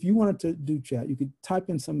example, if you wanted to do chat, you could type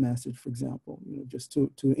in some message, for example, just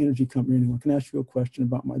to an energy company, anyone can ask you a question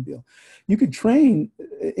about my bill. You could train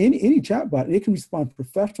any chatbot, and it can respond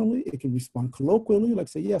professionally, it can respond colloquially, like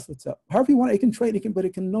say, yes, what's up? However you want, it can train, but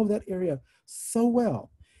it can know that area so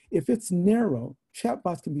well. If it's narrow,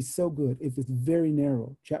 chatbots can be so good. If it's very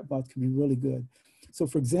narrow, chatbots can be really good. So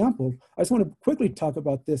for example, I just want to quickly talk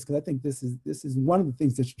about this, because I think this is one of the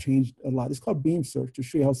things that's changed a lot. It's called Beam Search, to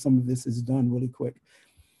show you how some of this is done really quick.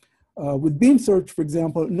 With Beam Search, for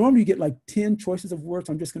example, normally you get like 10 choices of words.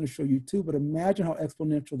 I'm just going to show you 2, but imagine how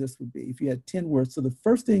exponential this would be if you had 10 words. So the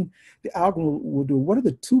first thing the algorithm will do, what are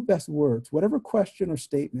the 2 best words, whatever question or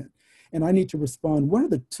statement, and I need to respond, what are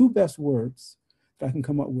the 2 best words that I can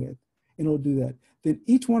come up with? And it'll do that. Then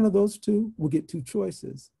each one of those 2 will get 2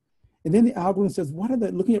 choices. And then the algorithm says,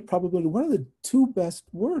 looking at probability, what are the 2 best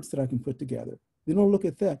words that I can put together? Then it'll look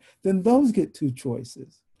at that. Then those get 2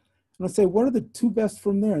 choices. And I'll say, what are the 2 best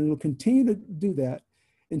from there? And it'll continue to do that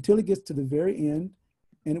until it gets to the very end,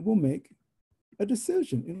 and it will make a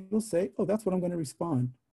decision. It'll say, oh, that's what I'm going to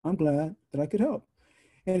respond. I'm glad that I could help.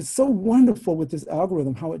 And it's so wonderful with this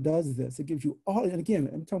algorithm, how it does this. It gives you all, and again,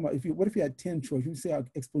 I'm talking about, what if you had 10 choices? You can see how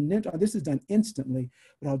exponential, this is done instantly,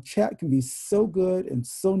 but how chat can be so good and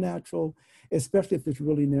so natural, especially if it's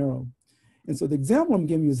really narrow. And so the example I'm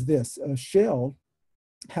giving you is this. Shell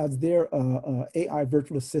has their AI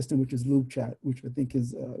virtual assistant, which is LoopChat, which I think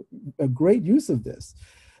is a great use of this.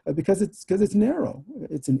 Because it's narrow.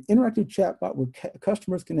 It's an interactive chatbot where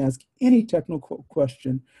customers can ask any technical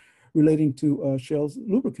question relating to Shell's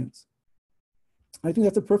lubricants. I think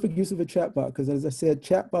that's a perfect use of a chatbot, because as I said,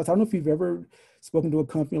 chatbots, I don't know if you've ever spoken to a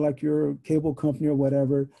company like your cable company or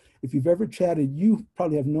whatever. If you've ever chatted, you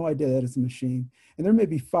probably have no idea that it's a machine. And there may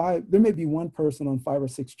be one person on 5 or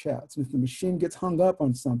 6 chats. And if the machine gets hung up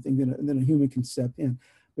on something, then a human can step in.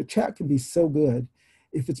 But chat can be so good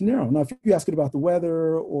if it's narrow. Now, if you ask it about the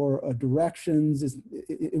weather or directions,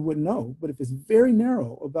 it wouldn't know. But if it's very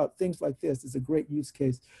narrow about things like this, it's a great use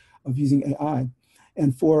case of using AI.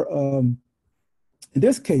 And for In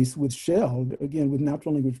this case, with Shell, again, with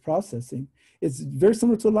natural language processing, it's very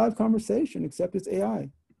similar to a live conversation, except it's AI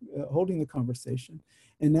holding the conversation.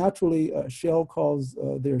 And naturally, Shell calls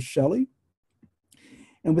theirs Shelly.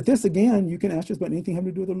 And with this, again, you can ask just about anything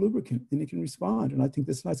having to do with a lubricant, and it can respond. And I think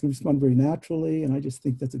this can respond very naturally. And I just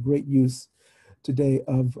think that's a great use today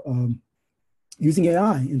of using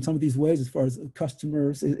AI in some of these ways as far as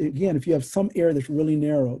customers. Again, if you have some area that's really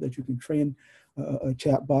narrow that you can train a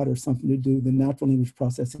chat bot or something to do, the natural language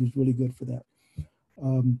processing is really good for that.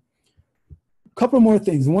 A couple more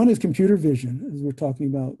things. One is computer vision, as we're talking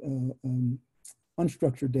about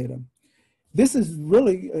unstructured data. This is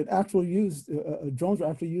really an actual use, drones are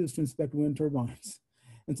actually used to inspect wind turbines.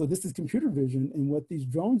 And so this is computer vision. And what these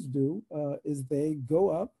drones do is they go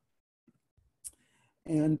up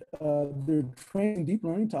and they're trained deep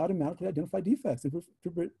learning to automatically identify defects and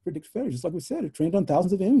to predict failures. Just like we said, it trained on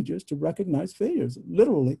thousands of images to recognize failures,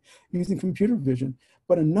 literally using computer vision.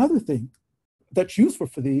 But another thing that's useful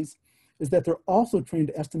for these is that they're also trained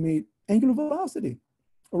to estimate angular velocity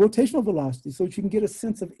or rotational velocity so that you can get a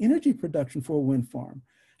sense of energy production for a wind farm.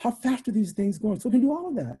 How fast are these things going? So it can do all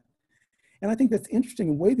of that. And I think that's interesting.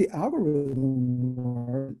 The way the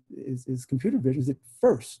algorithm is computer vision is it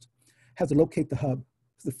first has to locate the hub.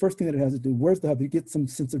 It's the first thing that it has to do. Where's the hub? You get some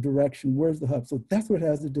sense of direction. Where's the hub? So that's what it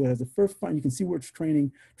has to do. It has to first find, you can see where it's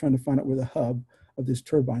training, trying to find out where the hub of this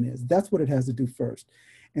turbine is. That's what it has to do first.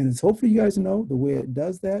 And as hopefully you guys know, the way it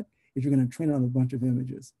does that is you're going to train it on a bunch of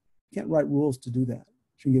images. You can't write rules to do that.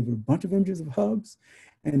 You can give it a bunch of images of hubs,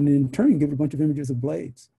 and in turn, you give it a bunch of images of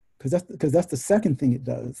blades, because that's the second thing it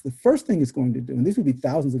does. The first thing it's going to do, and these would be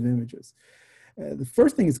thousands of images. The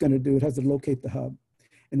first thing it's going to do, it has to locate the hub.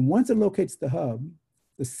 And once it locates the hub,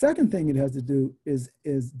 the second thing it has to do is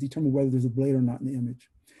determine whether there's a blade or not in the image.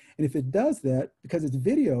 And if it does that, because it's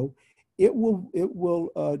video, it will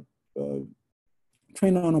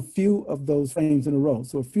train on a few of those frames in a row.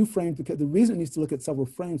 So a few frames, because the reason it needs to look at several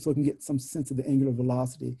frames so it can get some sense of the angular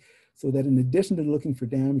velocity, so that in addition to looking for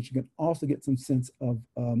damage, you can also get some sense of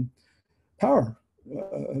power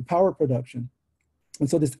production. And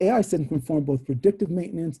so this AI system can perform both predictive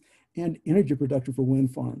maintenance and energy production for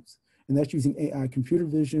wind farms. And that's using AI computer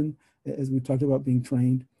vision, as we talked about being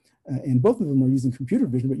trained. And both of them are using computer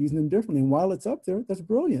vision, but using them differently. And while it's up there, that's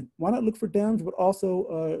brilliant. Why not look for damage, but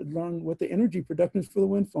also learn what the energy production is for the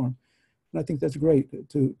wind farm? And I think that's great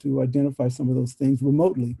to identify some of those things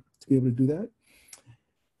remotely to be able to do that.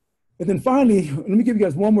 And then finally, let me give you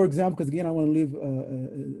guys one more example, because again, I want to leave,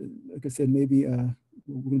 like I said, maybe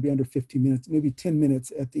we're going to be under 15 minutes, maybe 10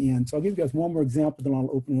 minutes at the end. So I'll give you guys one more example, then I'll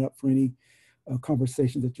open it up for any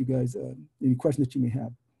conversations that you guys, any questions that you may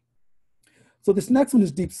have. So this next one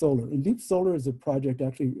is Deep Solar. And Deep Solar is a project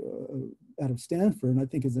actually out of Stanford, and I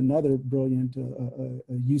think is another brilliant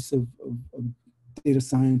use of data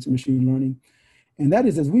science and machine learning. And that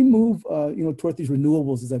is, as we move toward these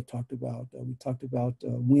renewables, as I've talked about, we talked about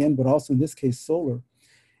wind, but also in this case, solar.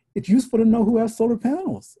 It's useful to know who has solar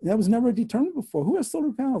panels. And that was never determined before. Who has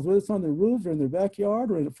solar panels, whether it's on their roof or in their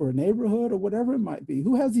backyard or for a neighborhood or whatever it might be?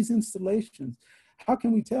 Who has these installations? How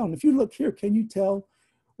can we tell? And if you look here, can you tell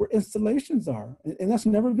where installations are? And that's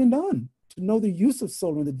never been done, to know the use of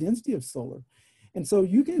solar and the density of solar. And so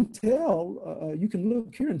you can tell, you can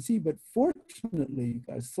look here and see, but fortunately,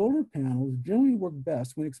 guys, solar panels generally work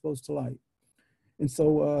best when exposed to light. And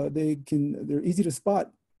so they're easy to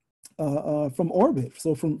spot from orbit.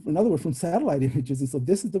 So in other words, from satellite images. And so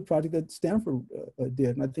this is the project that Stanford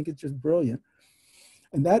did. And I think it's just brilliant.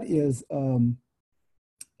 And that is,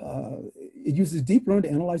 it uses deep learning to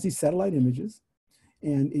analyze these satellite images.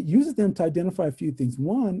 And it uses them to identify a few things.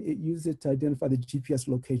 One, it uses it to identify the GPS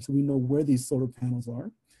location, so we know where these solar panels are.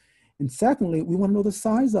 And secondly, we want to know the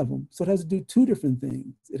size of them. So it has to do two different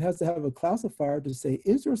things. It has to have a classifier to say,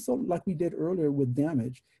 is there a solar, like we did earlier with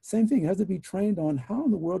damage? Same thing, it has to be trained on how in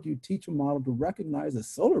the world do you teach a model to recognize a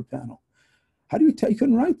solar panel? How do you tell? You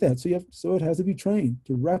couldn't write that. So it has to be trained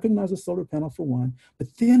to recognize a solar panel for one. But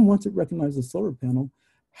then once it recognizes a solar panel,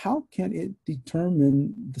 how can it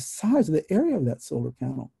determine the size of the area of that solar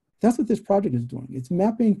panel? That's what this project is doing. It's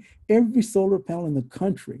mapping every solar panel in the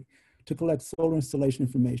country to collect solar installation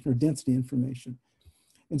information or density information.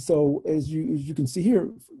 And so as you can see here,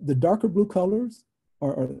 the darker blue colors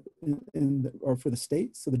are for the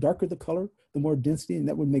states. So the darker the color, the more density, and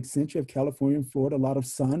that would make sense. You have California and Florida, a lot of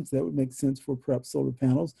sun, so that would make sense for perhaps solar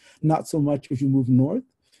panels, not so much as you move north.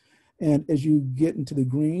 And as you get into the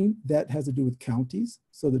green, that has to do with counties.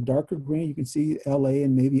 So the darker green, you can see LA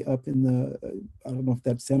and maybe up in the, I don't know if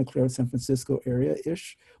that's Santa Clara, San Francisco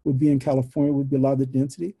area-ish, would be in California, would be a lot of the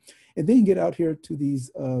density. And then you get out here to these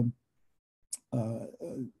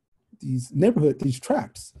neighborhood, these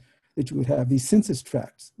tracts that you would have, these census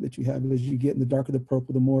tracts that you have. As you get in the darker the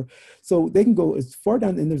purple, the more. So they can go as far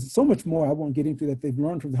down, and there's so much more I won't get into that they've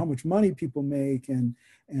learned from how much money people make and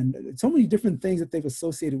so many different things that they've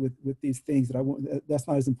associated with these things that I won't, that's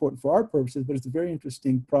not as important for our purposes, but it's a very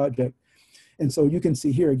interesting project. And so you can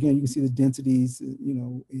see here, again, you can see the densities, you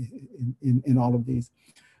know, in all of these.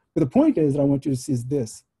 But the point is that I want you to see is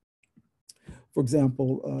this. For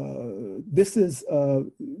example, this is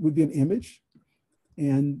would be an image,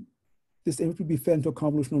 and this image would be fed into a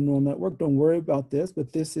convolutional neural network. Don't worry about this,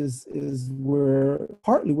 but this is where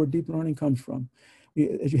partly where deep learning comes from.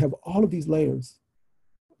 As you have all of these layers,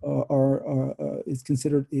 is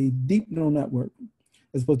considered a deep neural network,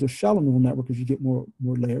 as opposed to a shallow neural network as you get more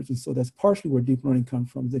layers. And so that's partially where deep learning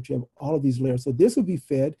comes from, is that you have all of these layers. So this would be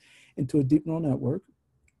fed into a deep neural network,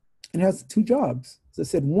 and it has two jobs. As I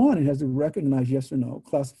said, one, it has to recognize yes or no,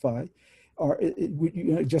 classify, or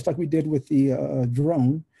just like we did with the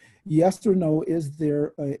drone, yes or no, is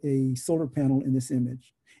there a solar panel in this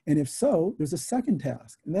image? And if so, there's a second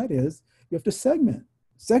task, and that is you have to segment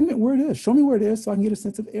where it is. Show me where it is so I can get a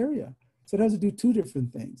sense of area. So it has to do two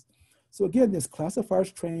different things. So again, this classifier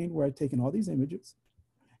is trained where I've taken all these images.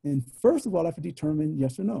 And first of all, I have to determine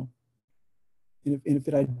yes or no. And if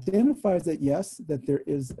it identifies that yes, that there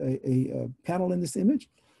is a panel in this image,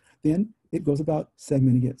 then it goes about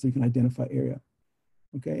segmenting it so you can identify area.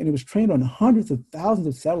 Okay, and it was trained on hundreds of thousands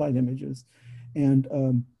of satellite images. And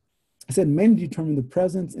I said mainly to determine the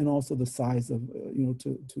presence and also the size of, you know,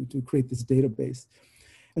 to create this database.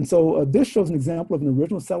 And so this shows an example of an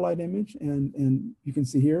original satellite image, and you can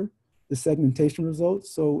see here the segmentation results.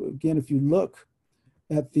 So again, if you look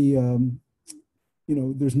at the, you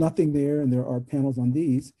know, there's nothing there and there are panels on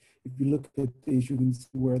these. If you look at these, you can see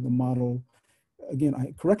where the model, again,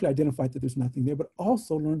 I correctly identified that there's nothing there, but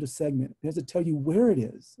also learn to segment. It has to tell you where it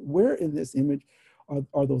is, where in this image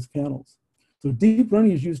are those panels. So deep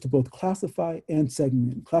learning is used to both classify and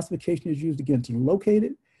segment. Classification is used again to locate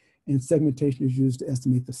it, and segmentation is used to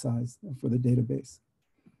estimate the size for the database,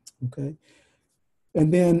 okay?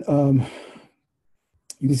 And then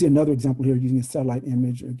you can see another example here using a satellite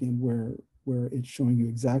image, again, where it's showing you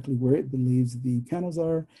exactly where it believes the panels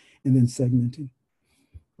are, and then segmenting,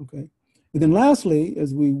 okay? And then lastly,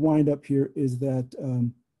 as we wind up here, is that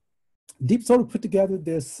Deep Solar put together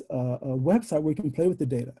this website where you can play with the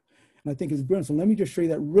data. And I think it's brilliant. So let me just show you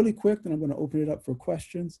that really quick, then I'm going to open it up for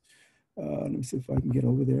questions. Let me see if I can get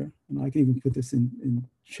over there. And I can even put this in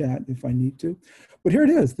chat if I need to. But here it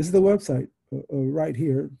is. This is the website right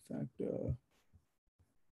here. In fact,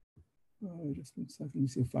 just one second. Let me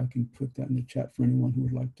see if I can put that in the chat for anyone who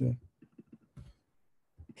would like to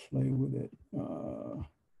play with it.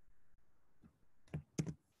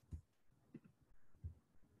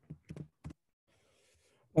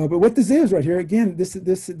 But what this is right here, again, this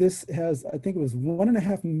has, I think it was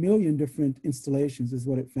 1.5 million different installations is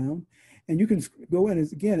what it found. And you can go in,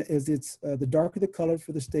 as again, as it's the darker the color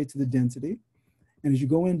for the states of the density. And as you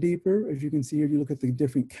go in deeper, as you can see here, you look at the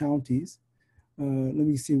different counties. Let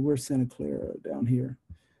me see, where's Santa Clara down here.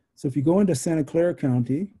 So if you go into Santa Clara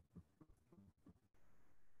County,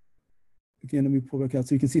 again, let me pull back out.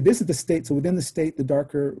 So you can see this is the state. So within the state, the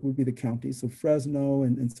darker would be the county. So Fresno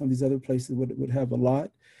and some of these other places would have a lot.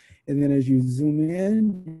 And then as you zoom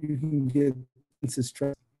in, you can get census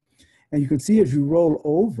tract. And you can see as you roll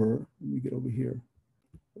over, let me get over here.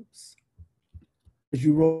 Oops. As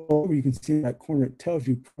you roll over, you can see in that corner, it tells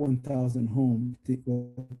you 1,000 homes, the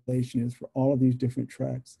population is for all of these different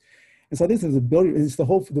tracts. And so this is a billion, it's the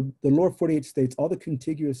whole, the lower 48 states, all the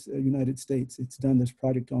contiguous United States, it's done this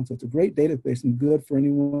project on. So it's a great database and good for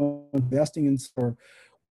anyone investing in or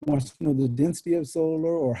wants to know the density of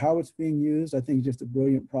solar or how it's being used. I think it's just a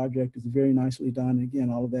brilliant project. It's very nicely done. And again,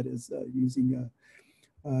 all of that is using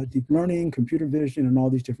deep learning, computer vision, and all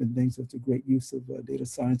these different things. So it's a great use of data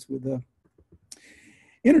science with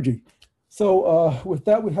energy. So with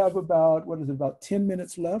that, we have about, what is it, about 10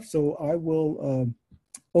 minutes left. So I will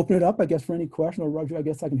open it up, I guess, for any question. Or Roger, I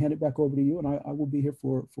guess I can hand it back over to you, and I will be here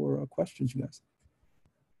for questions, you guys.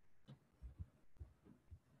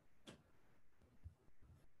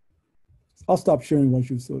 I'll stop sharing,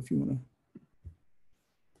 Roger, so if you want to.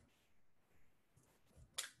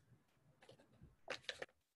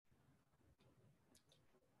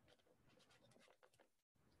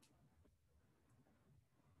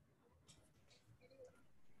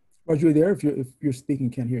 Roger, there? If you're speaking,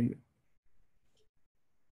 can't hear you.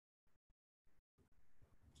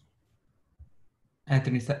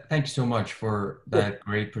 Anthony, thank you so much for that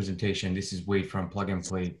great presentation. This is Wade from Plug and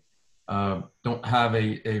Play. Don't have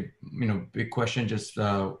a big question, just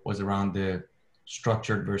was around the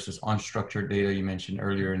structured versus unstructured data you mentioned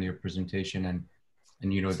earlier in your presentation,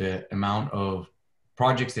 and you know, the amount of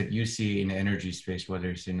projects that you see in the energy space, whether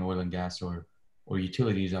it's in oil and gas or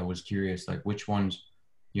utilities. I was curious, like which ones,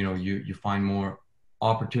 you know, you find more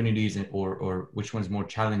opportunities or which one's more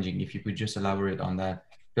challenging. If you could just elaborate on that,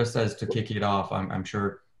 just as to kick it off. I'm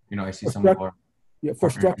sure, you know, I see some of our for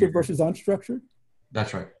structured versus unstructured.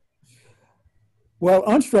 That's right. Well,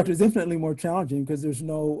 unstructured is infinitely more challenging because there's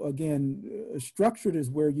no, again, structured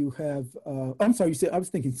is where you have, I'm sorry, you said, I was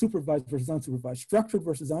thinking supervised versus unsupervised. Structured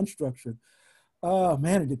versus unstructured. Oh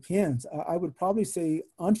man, it depends. I would probably say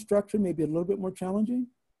unstructured may be a little bit more challenging.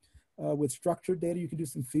 With structured data, you can do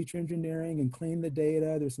some feature engineering and clean the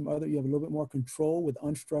data. There's some other, you have a little bit more control. With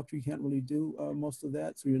unstructured, you can't really do most of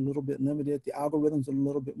that. So you're a little bit limited. The algorithms are a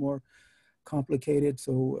little bit more complicated.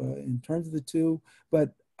 So in terms of the two,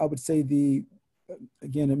 but I would say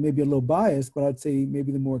again, it may be a little biased, but I'd say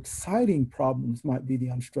maybe the more exciting problems might be the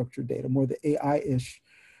unstructured data, more the AI-ish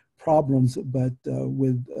problems. But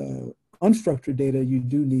with unstructured data, you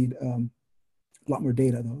do need a lot more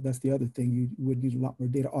data, though. That's the other thing. You would need a lot more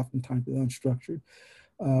data oftentimes with unstructured.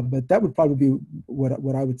 But that would probably be what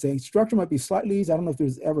I would say. Structure might be slightly easy. I don't know if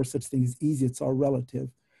there's ever such thing as easy. It's all relative.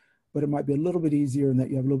 But it might be a little bit easier in that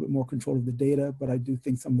you have a little bit more control of the data. But I do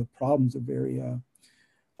think some of the problems are very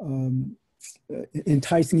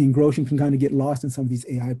enticing and engrossing, can kind of get lost in some of these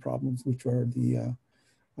AI problems, which are the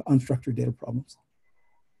unstructured data problems.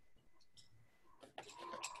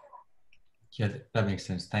 Yeah, that makes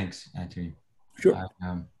sense. Thanks, Anthony. Sure.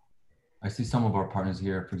 I see some of our partners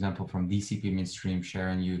here, for example, from DCP Midstream.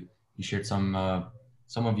 Sharon, you shared some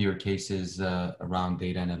of your cases around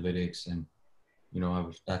data analytics, and you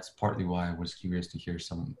know, that's partly why I was curious to hear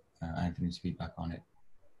some Anthony's feedback on it.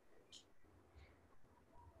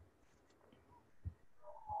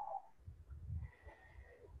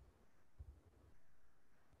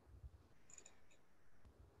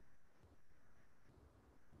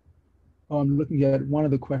 I'm looking at one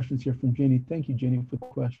of the questions here from Jenny. Thank you, Jenny, for the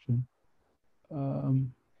question.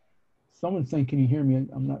 Someone's saying, can you hear me?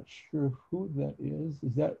 I'm not sure who that is.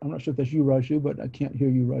 I'm not sure if that's you, Raju, but I can't hear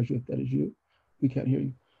you, Raju, if that is you. We can't hear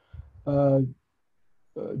you.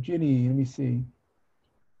 Jenny, let me see.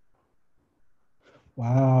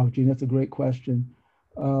 Wow, Jenny, that's a great question.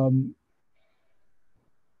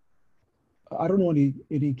 I don't know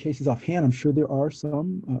any cases offhand. I'm sure there are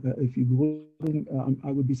some. If you Google,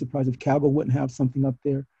 I would be surprised if Kaggle wouldn't have something up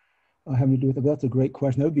there having to do with it. But that's a great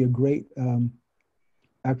question. That would be a great,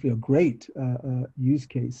 actually a great use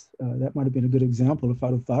case. That might have been a good example if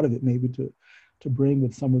I'd have thought of it, maybe to bring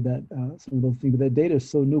with some of that, some of those things. But that data is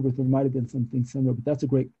so new, but there might have been something similar. But that's a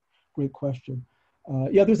great question.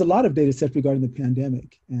 Yeah, there's a lot of data sets regarding the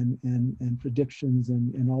pandemic and predictions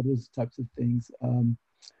and all those types of things.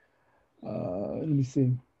 Let me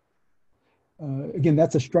see. Again,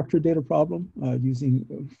 that's a structured data problem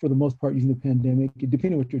for the most part, using the pandemic,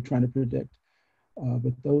 depending on what you're trying to predict.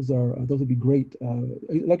 But those would be great.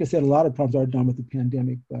 Like I said, a lot of problems are done with the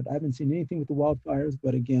pandemic, but I haven't seen anything with the wildfires.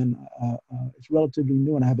 But again, it's relatively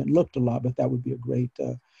new and I haven't looked a lot, but that would be a great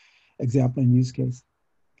example and use case.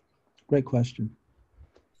 Great question.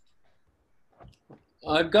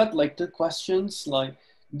 I've got like 2 questions. Like,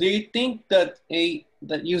 do you think that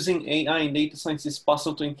using AI in data science is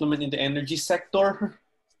possible to implement in the energy sector?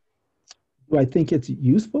 Do I think it's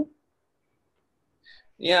useful?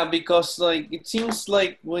 Yeah, because like it seems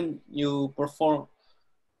like when you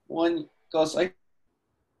because I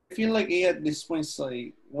feel like AI at this point is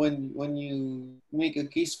like when you make a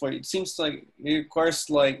case for it, it seems like it requires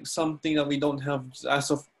like something that we don't have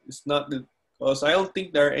as of. It's not because I don't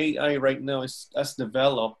think their AI right now is as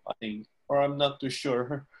developed, I think, or I'm not too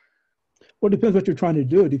sure. Well, it depends what you're trying to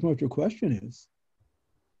do. It depends what your question is.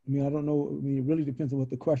 I mean, I don't know. I mean, it really depends on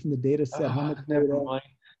what the question, the data set, how much data. Never mind.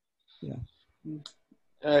 Yeah.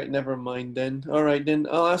 All right, never mind then. All right, then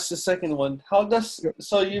I'll ask the second one.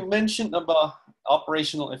 So you mentioned about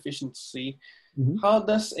operational efficiency. Mm-hmm. How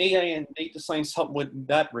does AI and data science help with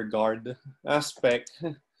that regard aspect?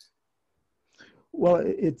 Well,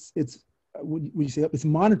 it's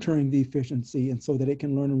monitoring the efficiency, and so that it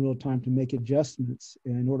can learn in real time to make adjustments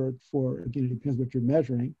in order for, again, it depends what you're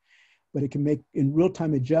measuring, but it can make in real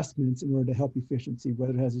time adjustments in order to help efficiency,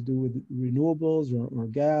 whether it has to do with renewables or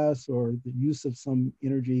gas or the use of some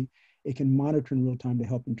energy. It can monitor in real time to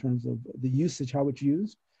help in terms of the usage, how it's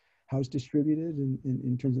used, how it's distributed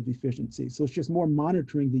in terms of efficiency. So it's just more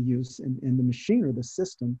monitoring the use and the machine or the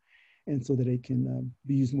system, and so that it can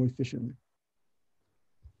be used more efficiently.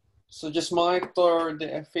 So just monitor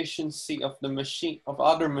the efficiency of the machine, of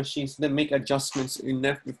other machines, then make adjustments in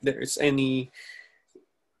that if there is any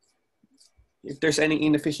if there's any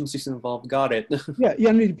inefficiencies involved. Got it. Yeah,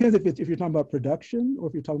 I mean, it depends if you're talking about production or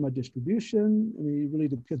if you're talking about distribution. I mean, it really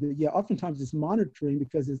depends. Yeah, oftentimes it's monitoring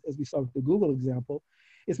because as we saw with the Google example,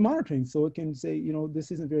 it's monitoring. So it can say,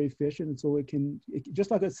 this isn't very efficient. And so it can,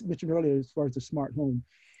 just like I mentioned earlier, as far as the smart home,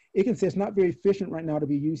 it can say it's not very efficient right now to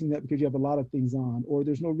be using that because you have a lot of things on, or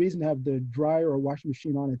there's no reason to have the dryer or washing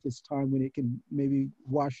machine on at this time when it can maybe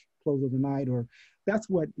wash clothes overnight, or that's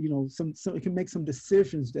what, so it can make some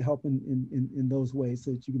decisions to help in those ways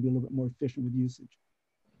so that you can be a little bit more efficient with usage.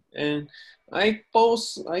 And I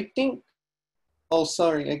think, oh,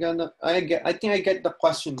 sorry, I think I get the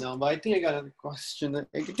question now, but I think I got a question.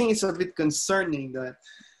 I think it's a bit concerning that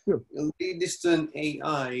this to an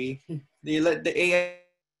AI, they let the AI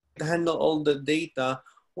handle all the data.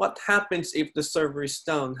 What happens if the server is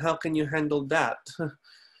down? How can you handle that?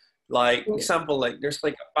 Like example, like there's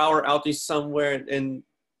like a power outage somewhere, and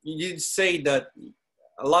you did say that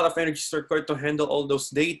a lot of energy is required to handle all those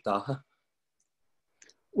data.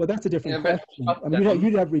 Well, that's a different question. I mean,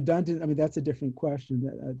 you'd have redundant. I mean, that's a different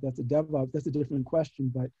question. That's a DevOps. That's a different question.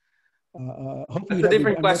 But hopefully, that's a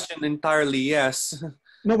different question entirely. Yes.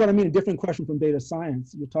 No, but I mean a different question from data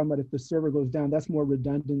science. You're talking about if the server goes down, that's more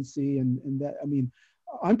redundancy, and that. I mean,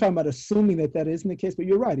 I'm talking about assuming that isn't the case. But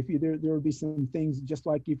you're right. If there would be some things, just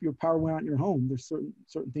like if your power went out in your home, there's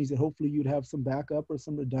certain things that hopefully you'd have some backup or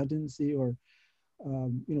some redundancy, or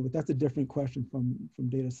but that's a different question from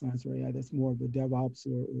data science or AI. That's more of a DevOps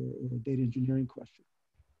or a data engineering question.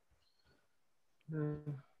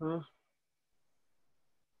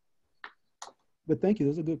 But thank you.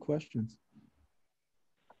 Those are good questions.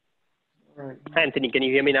 All right. Anthony, can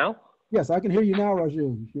you hear me now? Yes, I can hear you now,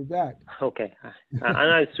 Raju. You're back. Okay.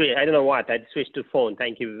 I don't know what. I switched to phone.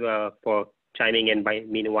 Thank you for chiming in by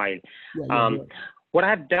meanwhile. Yeah, what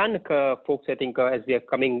I've done, folks, I think as we are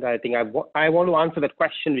coming, I think I want to answer that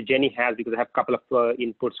question which Jenny has, because I have a couple of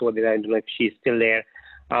inputs over there. I don't know if she's still there.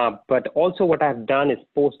 But also what I've done is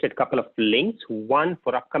posted a couple of links. One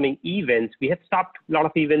for upcoming events. We have stopped a lot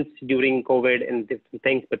of events during COVID and different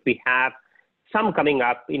things, but we have some coming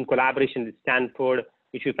up in collaboration with Stanford,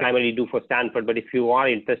 which we primarily do for Stanford. But if you are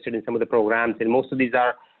interested in some of the programs, and most of these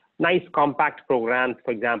are nice compact programs,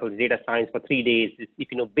 for example, data science for 3 days. If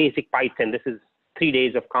you know basic Python, this is 3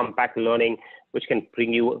 days of compact learning, which can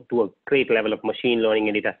bring you to a great level of machine learning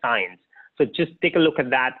and data science. So just take a look at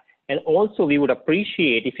that. And also we would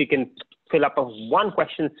appreciate if you can fill up a 1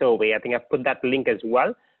 question survey. I think I've put that link as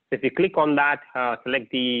well. So if you click on that, select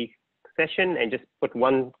the session and just put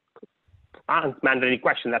 1 mandatory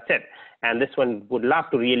question, that's it. And this one would love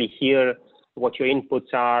to really hear what your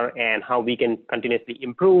inputs are and how we can continuously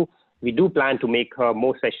improve. We do plan to make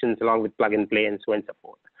more sessions along with plug and play and so on and so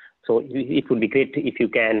forth. So it would be great if you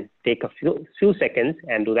can take a few seconds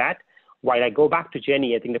and do that. While I go back to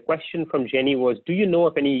Jenny, I think the question from Jenny was, do you know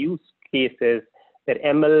of any use cases that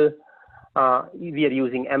ML, we are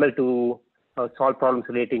using ML to solve problems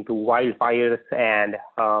relating to wildfires and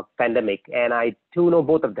pandemic? And I do know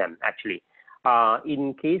both of them, actually.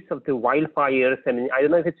 In case of the wildfires, I mean, I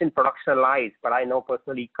don't know if it's in productionalized, but I know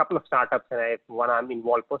personally a couple of startups, and I have one I'm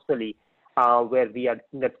involved personally, where we are,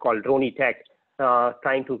 that's called Drone Tech,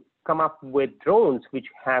 trying to come up with drones which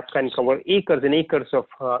can cover acres and acres of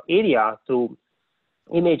area through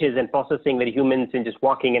images and processing, where humans and just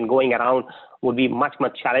walking and going around would be much,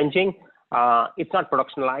 much challenging. It's not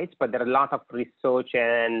productionalized, but there are a lot of research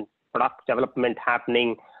and product development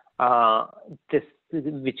happening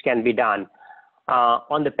which can be done.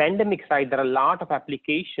 On the pandemic side, there are a lot of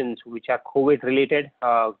applications which are COVID related.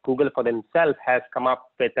 Google for themselves has come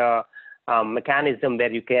up with a mechanism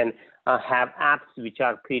where you can have apps which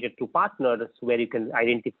are created to partners, where you can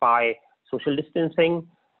identify social distancing.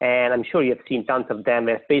 And I'm sure you have seen tons of them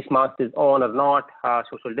where face mask is on or not,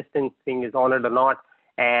 social distancing is honored or not.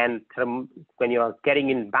 And when you are getting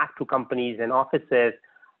in back to companies and offices,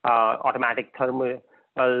 automatic thermal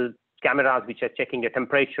cameras which are checking your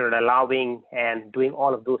temperature and allowing and doing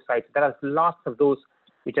all of those sites. There are lots of those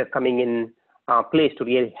which are coming in place to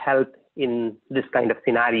really help in this kind of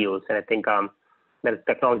scenarios. And I think there is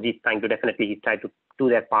technology trying to definitely try to do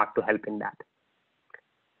their part to help in that.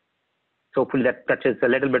 So hopefully that touches a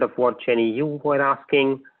little bit of what, Jenny, you were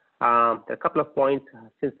asking. There are a couple of points.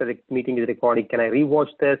 Since the meeting is recording, can I rewatch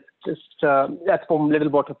this? Just that's for a little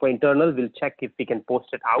bit for internal. We'll check if we can post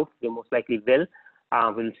it out. We most likely will.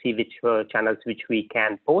 We'll see which channels which we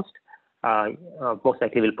can post. Most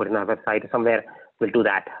likely we'll put in our website or somewhere. We'll do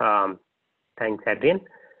that. Thanks, Adrian.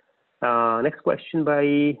 Next question by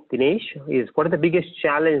Dinesh is, what are the biggest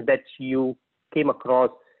challenge that you came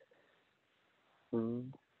across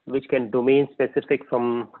which can domain specific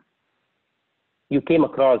from you came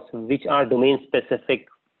across which are domain specific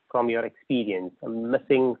from your experience? I'm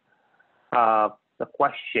missing the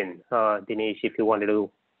question, Dinesh, if you wanted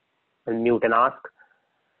to unmute and ask.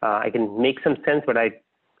 I can make some sense, but I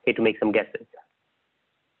hate to make some guesses.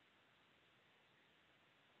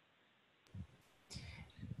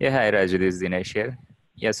 Yeah, hi Raju, this is Dinesh here.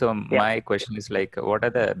 Yeah, so my question is like, what are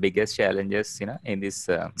the biggest challenges, in this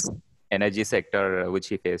energy sector which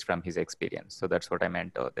he faced from his experience? So that's what I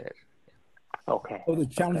meant over there. Okay. Oh, the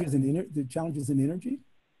challenges in energy.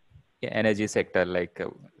 Yeah, energy sector, like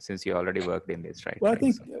since you already worked in this, right? Well, I Like,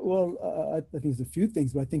 think, so. I think there's a few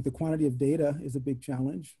things, but I think the quantity of data is a big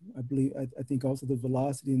challenge. I think also the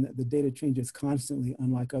velocity and the data changes constantly,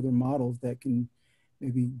 unlike other models that can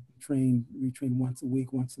maybe retrain once a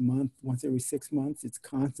week, once a month, once every 6 months. It's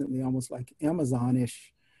constantly almost like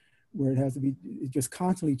Amazon-ish, where it has to be just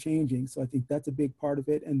constantly changing. So I think that's a big part of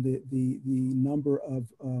it. And the number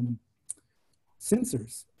of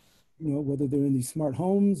sensors, whether they're in these smart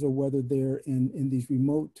homes or whether they're in these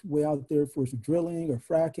remote way out there for drilling or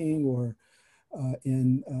fracking or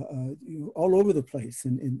all over the place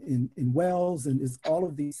in wells, and is all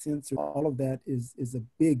of these sensors, all of that is a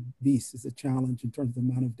big beast, is a challenge in terms of the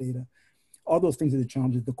amount of data. All those things are the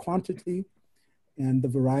challenges, the quantity and the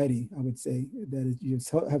variety, I would say, that is, you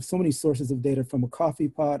have so many sources of data from a coffee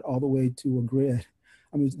pot all the way to a grid.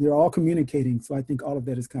 I mean, they're all communicating. So I think all of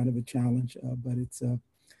that is kind of a challenge, but it's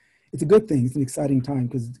a good thing. It's an exciting time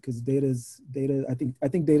because data. I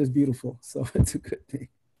think data is beautiful, so it's a good thing.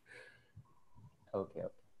 Okay.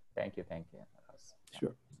 Thank you.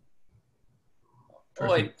 Sure.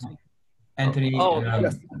 Oh, Anthony,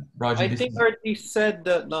 yes. Roger. I think I already said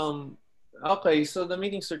that. Okay, so the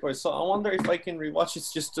meeting's recorded. So I wonder if I can rewatch it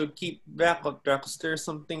just to keep back on track, because there are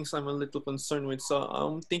some things I'm a little concerned with. So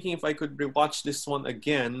I'm thinking if I could rewatch this one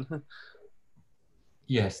again.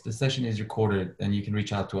 Yes, the session is recorded, and you can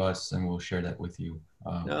reach out to us, and we'll share that with you.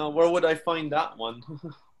 Where would I find that one?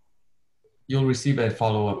 You'll receive a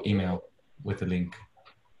follow-up email with the link.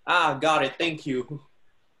 Got it. Thank you.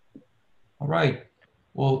 All right.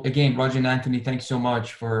 Well, again, Roger and Anthony, thanks so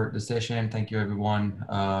much for the session. Thank you, everyone.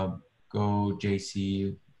 Go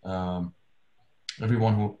JC,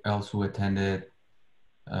 everyone else who attended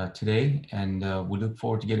today. And we look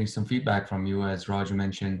forward to getting some feedback from you. As Roger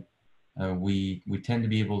mentioned, we tend to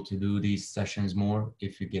be able to do these sessions more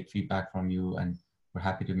if you get feedback from you, and we're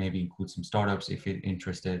happy to maybe include some startups if you're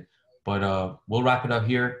interested. But we'll wrap it up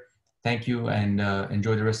here. Thank you, and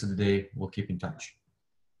enjoy the rest of the day. We'll keep in touch.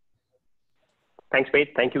 Thanks, Wade.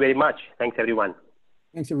 Thank you very much. Thanks, everyone.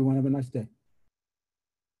 Thanks, everyone. Have a nice day.